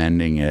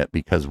recommending it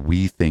because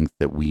we think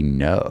that we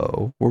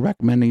know. We're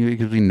recommending it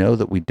because we know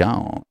that we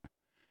don't,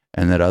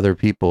 and that other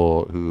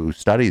people who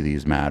study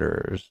these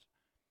matters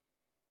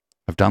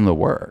have done the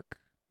work,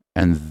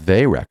 and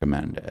they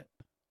recommend it.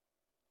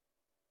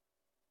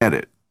 Get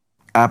it?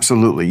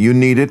 Absolutely, you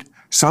need it.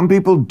 Some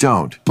people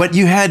don't. But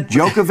you had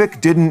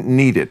Djokovic didn't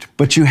need it.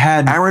 But you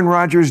had Aaron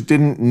Rodgers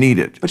didn't need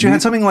it. But you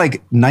had something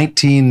like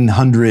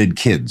 1,900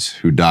 kids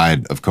who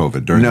died of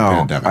COVID during the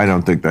pandemic. No, I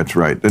don't think that's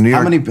right. The New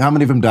York, how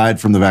many of them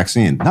died from the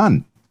vaccine?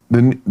 None.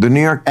 The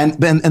New York and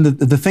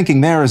the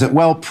thinking there is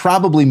that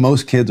probably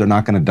most kids are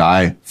not going to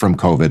die from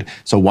COVID,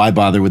 so why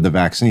bother with the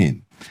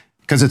vaccine?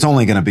 Because it's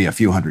only going to be a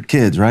few hundred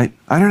kids, right?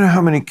 I don't know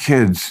how many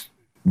kids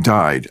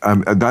died.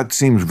 That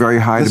seems very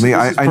high to me.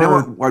 I know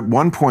at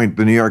one point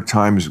the New York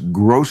Times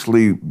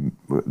grossly,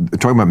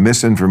 talking about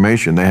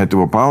misinformation, they had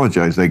to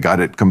apologize. They got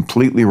it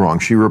completely wrong.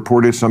 She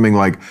reported something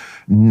like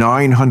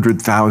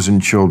 900,000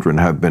 children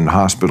have been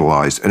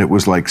hospitalized, and it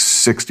was like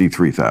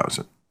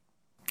 63,000.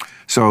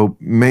 So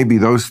maybe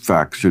those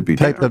facts should be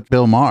Type up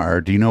Bill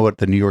Maher. Do you know what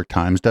the New York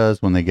Times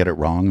does when they get it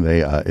wrong?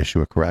 They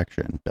issue a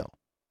correction bill.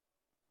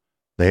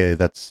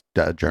 That's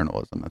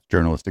journalism. That's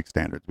journalistic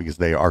standards, because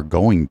they are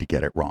going to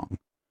get it wrong.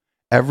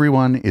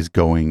 Everyone is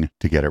going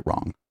to get it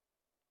wrong.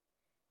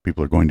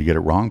 People are going to get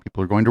it wrong.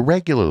 People are going to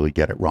regularly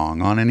get it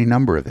wrong on any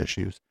number of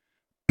issues.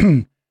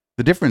 The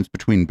difference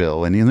between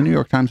Bill and the New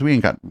York Times,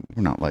 we're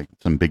not like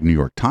some big New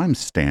York Times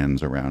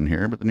stands around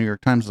here, but the New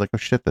York Times is like, oh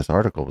shit, this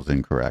article was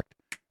incorrect.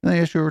 And they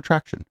issue a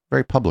retraction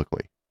very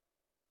publicly.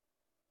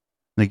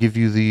 They give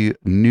you the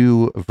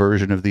new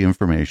version of the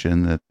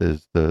information that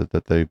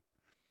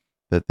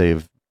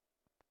they've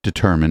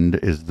determined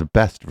is the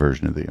best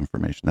version of the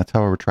information. That's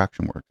how a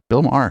retraction works.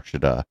 Bill Maher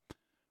should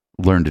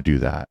learn to do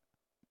that.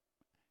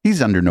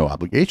 He's under no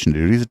obligation to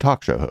do it. He's a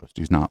talk show host.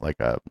 He's not like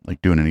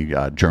doing any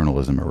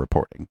journalism or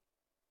reporting.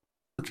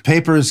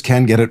 Papers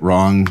can get it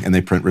wrong, and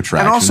they print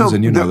retractions,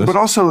 and you know this. But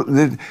also,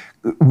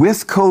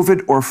 with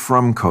COVID or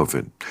from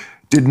COVID,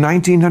 did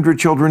 1,900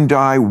 children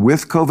die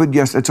with COVID?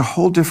 Yes, it's a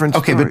whole different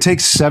story. Okay, but take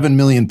 7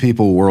 million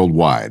people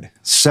worldwide.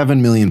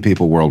 7 million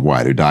people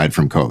worldwide who died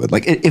from COVID.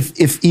 Like,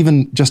 if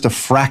even just a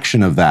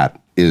fraction of that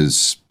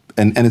is,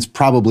 and it's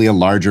probably a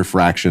larger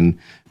fraction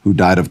who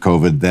died of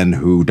COVID than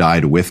who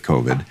died with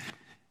COVID.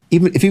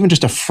 If even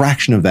just a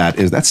fraction of that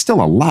is, that's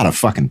still a lot of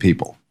fucking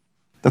people.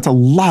 That's a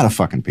lot of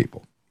fucking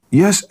people.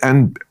 Yes,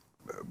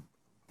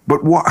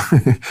 but what?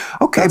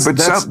 Okay, but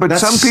some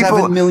people,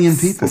 7 million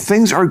people.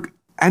 Things are.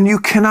 And you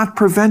cannot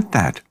prevent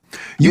that.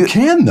 You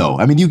can, though.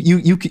 I mean,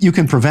 you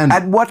can prevent.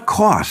 At what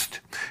cost?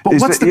 But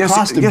what's the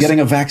cost of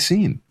getting a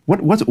vaccine?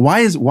 What's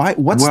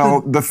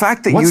the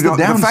fact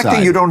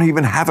that you don't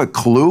even have a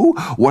clue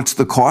what's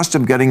the cost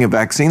of getting a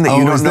vaccine, that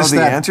you don't know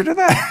the answer to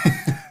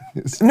that?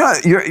 No,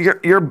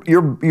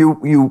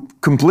 you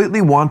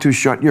completely want to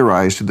shut your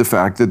eyes to the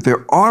fact that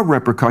there are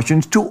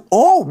repercussions to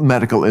all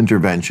medical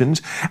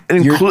interventions,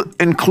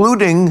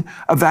 including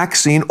a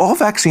vaccine. All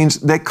vaccines,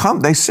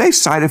 they say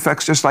side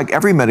effects just like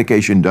every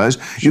medication does.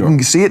 Sure. You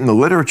can see it in the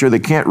literature. They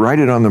can't write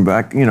it on the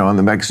back, on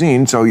the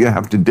vaccine, so you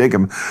have to dig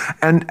them.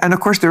 And of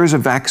course there is a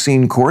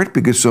vaccine court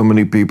because so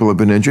many people have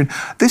been injured.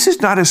 This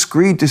is not a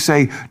screed to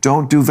say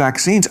don't do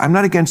vaccines. I'm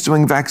not against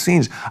doing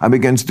vaccines. I'm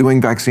against doing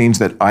vaccines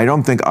that I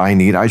don't think I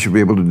need. I should be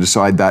able to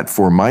decide that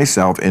for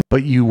myself.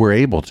 But you were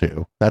able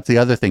to. That's the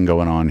other thing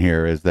going on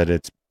here, is that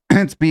it's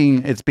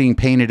being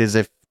painted as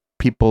if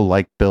people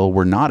like Bill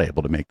were not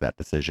able to make that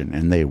decision,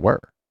 and they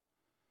were.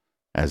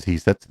 As he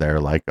sits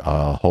there like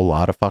a whole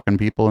lot of fucking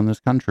people in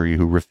this country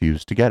who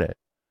refuse to get it.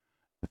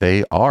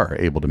 They are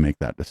able to make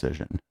that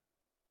decision.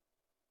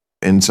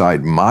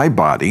 Inside my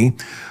body,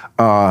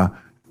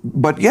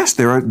 but yes,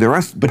 there are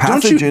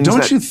pathogens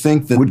don't you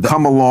think that would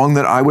come along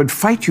that I would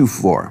fight you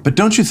for. But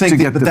don't you think to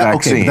get the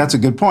vaccine? Okay, but that's a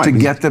good point. To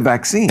get the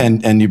vaccine,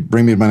 and you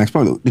bring me to my next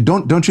point.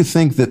 Don't you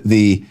think that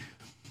the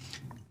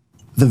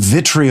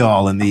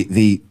vitriol and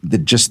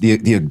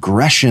the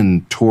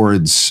aggression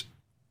towards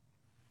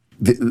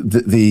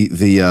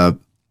that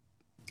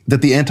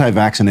the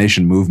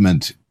anti-vaccination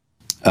movement,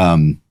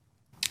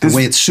 the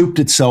way it souped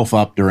itself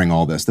up during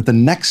all this, that the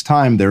next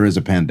time there is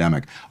a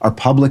pandemic, our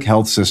public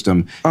health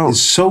system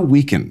is so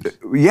weakened.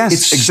 Yes,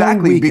 it's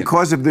exactly, so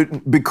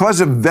weakened.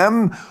 because of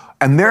them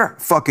and their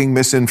fucking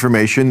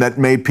misinformation that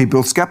made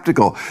people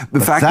skeptical. The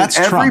fact that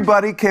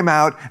everybody came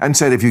out and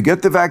said, if you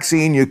get the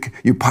vaccine, you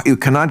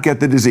cannot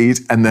get the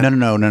disease, and then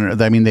no.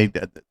 I mean, they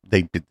did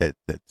that.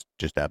 That's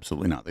just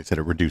absolutely not. They said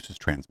it reduces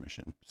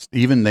transmission.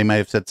 Even they might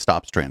have said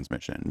stops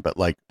transmission, but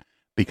like.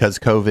 Because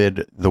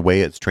COVID, the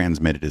way it's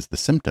transmitted is the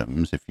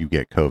symptoms. If you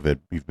get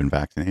COVID, you've been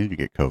vaccinated, you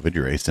get COVID,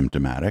 you're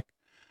asymptomatic,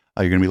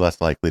 you're going to be less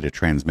likely to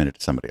transmit it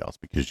to somebody else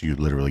because you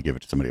literally give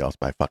it to somebody else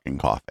by fucking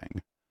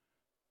coughing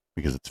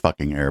because it's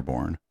fucking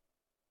airborne.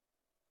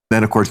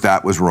 Then, of course,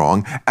 that was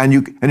wrong. And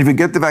if you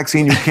get the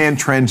vaccine, you can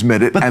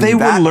transmit it. But they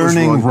were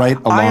learning right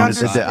along.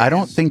 I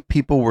don't think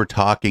people were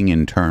talking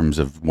in terms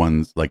of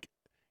ones like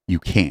you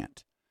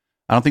can't.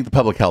 I don't think the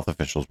public health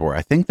officials were.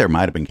 I think there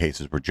might have been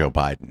cases where Joe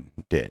Biden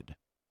did.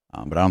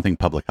 But I don't think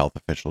public health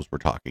officials were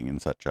talking in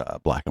such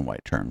black and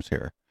white terms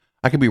here.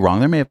 I could be wrong.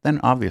 There may have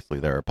been, obviously,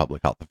 there are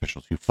public health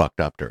officials who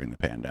fucked up during the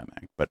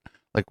pandemic. But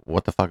like,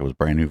 what the fuck? It was a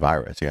brand new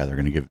virus. Yeah, they're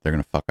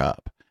gonna fuck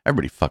up.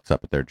 Everybody fucks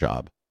up at their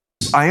job.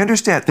 I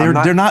understand.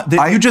 They're not.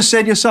 You just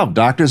said yourself,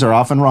 doctors are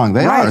often wrong.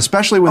 They are,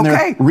 especially when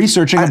they're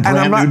researching a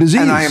brand new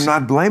disease. And I am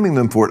not blaming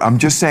them for it. I'm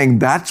just saying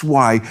that's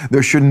why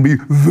there shouldn't be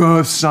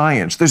the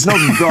science. There's no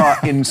the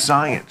in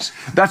science.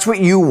 That's what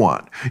you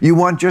want. You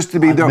want just to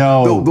be the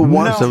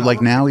one. So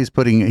like now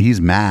he's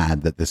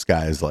mad that this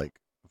guy is like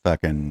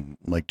fucking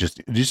like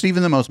just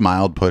even the most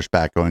mild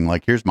pushback going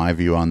like, here's my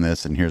view on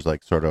this, and here's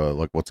like sort of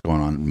like what's going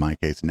on in my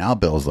case. Now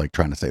Bill's like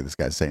trying to say this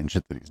guy's saying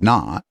shit that he's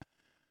not.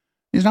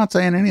 He's not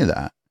saying any of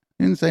that.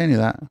 He didn't say any of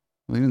that.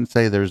 We didn't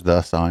say there's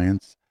the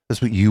science.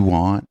 That's what you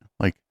want.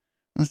 Like,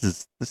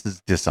 this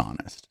is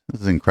dishonest.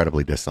 This is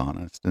incredibly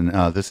dishonest. And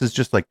this is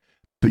just like,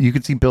 but you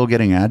could see Bill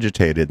getting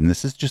agitated, and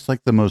this is just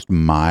like the most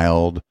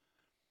mild,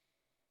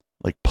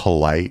 like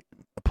polite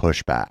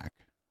pushback.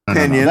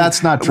 No,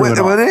 that's not true at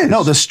all. Well, it is.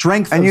 No, the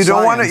strength and of you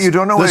don't science, want to, you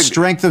don't know the what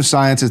strength of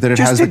science is that it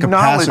has the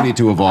capacity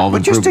to evolve.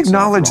 But just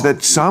acknowledge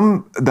that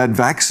that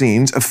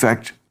vaccines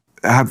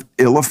have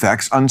ill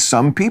effects on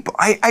some people.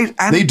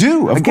 They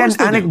do. Of again, course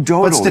they do.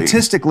 anecdotally. But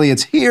statistically,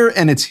 it's here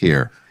and it's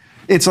here.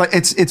 It's like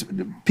it's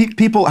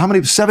people. How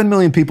many? 7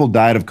 million people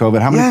died of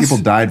COVID. How many people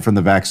died from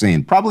the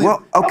vaccine? Probably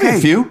a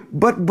few.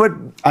 But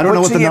I don't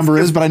know what the number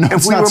is, but I know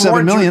it's not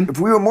 7 million. If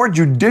we were more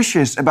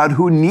judicious about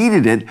who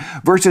needed it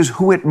versus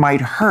who it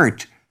might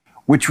hurt,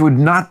 which would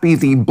not be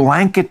the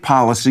blanket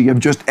policy of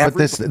just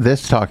every. But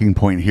this talking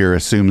point here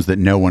assumes that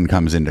no one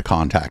comes into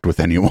contact with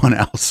anyone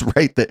else,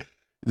 right? That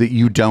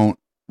you don't.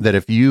 That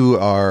if you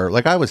are,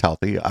 like, I was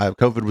healthy,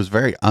 COVID was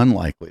very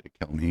unlikely to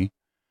kill me.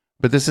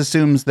 But this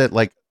assumes that,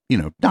 like, you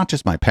know, not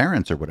just my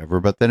parents or whatever,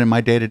 but that in my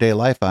day-to-day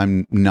life,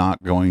 I'm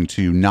not going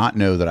to not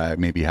know that I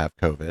maybe have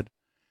COVID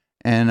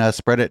and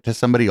spread it to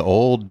somebody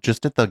old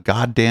just at the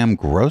goddamn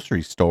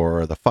grocery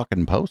store or the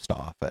fucking post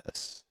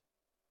office.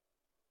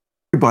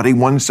 Everybody,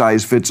 one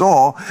size fits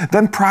all,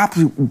 then perhaps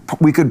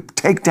we could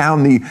take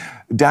down the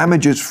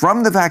damages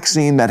from the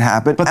vaccine that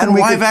happened. But then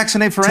why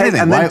vaccinate for anything?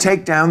 And then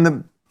take down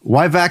the...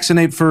 Why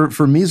vaccinate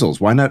for measles?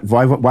 Why not?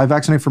 Why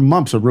vaccinate for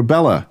mumps or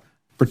rubella,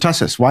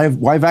 pertussis?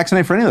 Why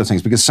vaccinate for any of those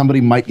things? Because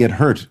somebody might get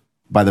hurt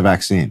by the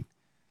vaccine.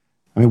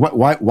 I mean,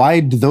 why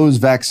do those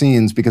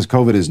vaccines? Because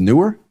COVID is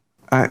newer.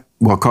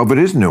 Well,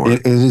 COVID is newer.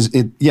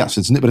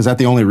 Yes, but is that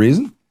the only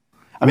reason?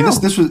 I mean,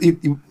 this was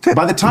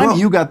by the time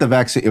you got the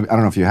vaccine. I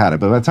don't know if you had it,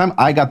 but by the time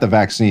I got the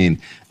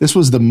vaccine, this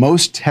was the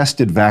most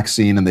tested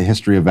vaccine in the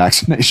history of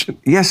vaccination.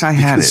 Yes, I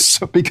had it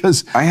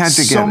because I had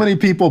to get so many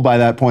people by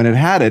that point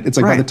had it. It's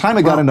like by the time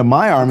it got into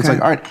my arm, it's like,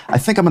 all right, I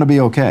think I'm going to be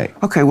okay.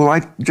 Okay, well,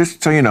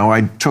 just so you know,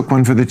 I took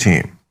one for the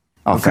team.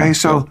 Okay,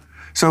 so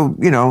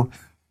you know,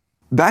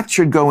 that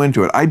should go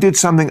into it. I did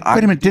something.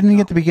 Wait a minute, didn't he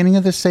at the beginning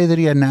of this say that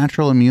he had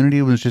natural immunity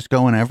and was just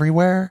going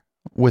everywhere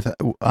with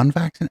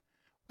unvaccinated?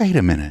 Wait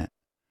a minute.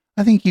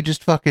 I think he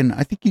just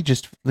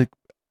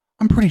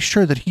I'm pretty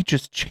sure that he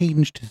just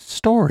changed his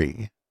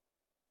story.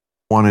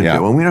 And we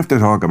don't have to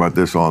talk about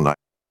this all night.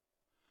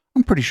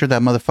 I'm pretty sure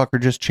that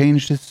motherfucker just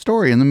changed his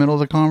story in the middle of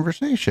the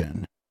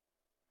conversation.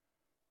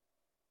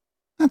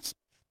 That's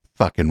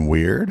fucking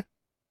weird.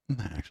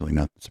 Actually,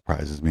 nothing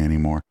surprises me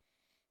anymore.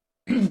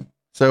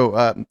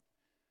 So,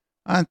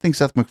 I think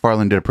Seth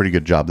MacFarlane did a pretty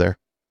good job there.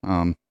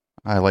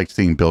 I liked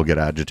seeing Bill get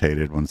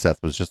agitated when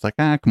Seth was just like,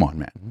 come on,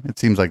 man. It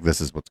seems like this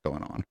is what's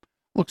going on.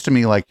 Looks to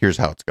me like here's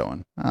how it's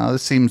going.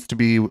 This seems to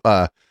be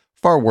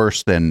far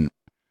worse than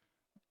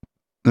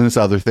this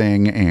other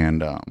thing,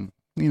 and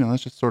you know,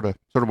 that's just sort of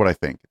what I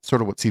think. It's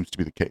sort of what seems to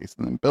be the case.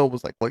 And then Bill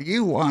was like, "Well,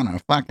 you want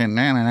to fucking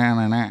na na na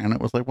na na," and it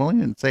was like, "Well,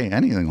 you didn't say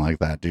anything like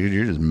that, dude.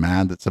 You're just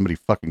mad that somebody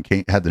fucking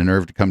had the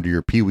nerve to come to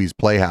your Pee-wee's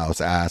Playhouse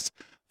ass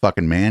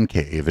fucking man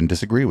cave and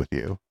disagree with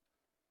you.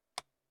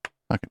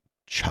 Fucking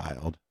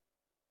child.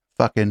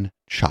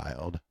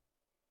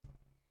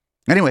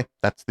 Anyway,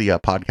 that's the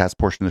podcast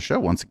portion of the show.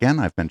 Once again,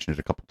 I've mentioned it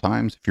a couple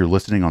times. If you're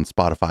listening on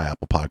Spotify,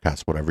 Apple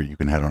Podcasts, whatever, you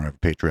can head on over to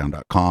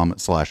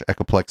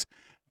patreon.com/Echoplex.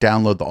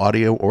 Download the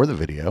audio or the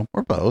video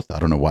or both. I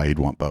don't know why you'd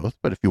want both,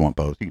 but if you want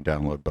both, you can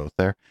download both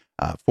there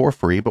for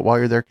free. But while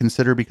you're there,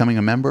 consider becoming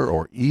a member,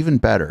 or even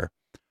better,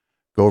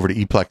 go over to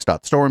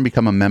eplex.store and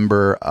become a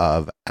member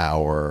of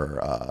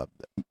our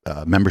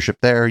membership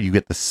there. You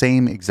get the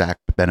same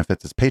exact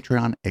benefits as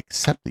Patreon,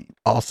 except that you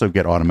also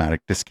get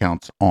automatic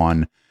discounts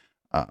on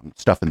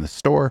stuff in the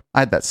store.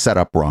 I had that set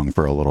up wrong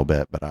for a little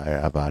bit, but I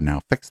have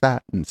now fixed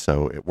that, and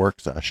so it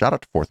works. Shout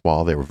out to Fourth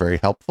Wall. They were very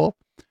helpful,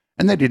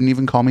 and they didn't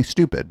even call me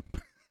stupid,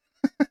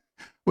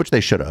 which they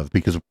should have,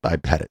 because I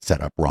had it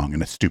set up wrong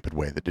in a stupid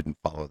way that didn't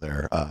follow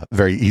their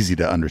very easy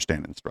to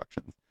understand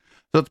instructions.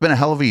 So it's been a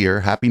hell of a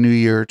year. Happy New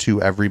Year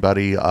to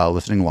everybody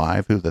listening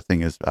live who the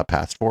thing is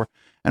passed for.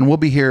 And we'll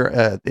be here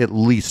at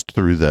least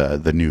through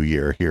the new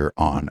year here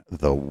on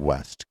the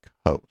West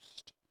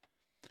Coast.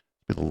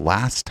 It'll be the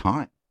last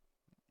time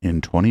in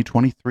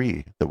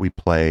 2023 that we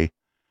play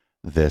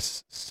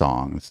this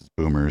song. This is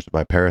Boomers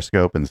by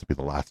Periscope, and this will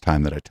be the last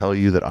time that I tell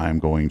you that I'm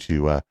going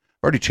to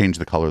already change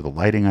the color of the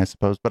lighting, I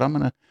suppose, but I'm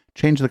going to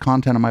change the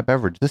content of my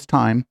beverage this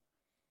time,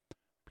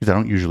 because I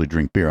don't usually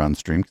drink beer on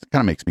stream, because it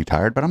kind of makes me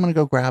tired. But I'm going to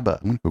go grab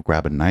a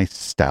nice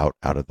stout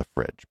out of the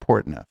fridge, pour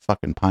it in a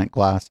fucking pint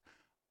glass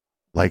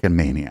like a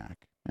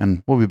maniac,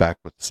 and we'll be back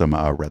with some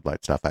red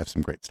light stuff. I have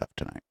some great stuff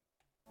tonight.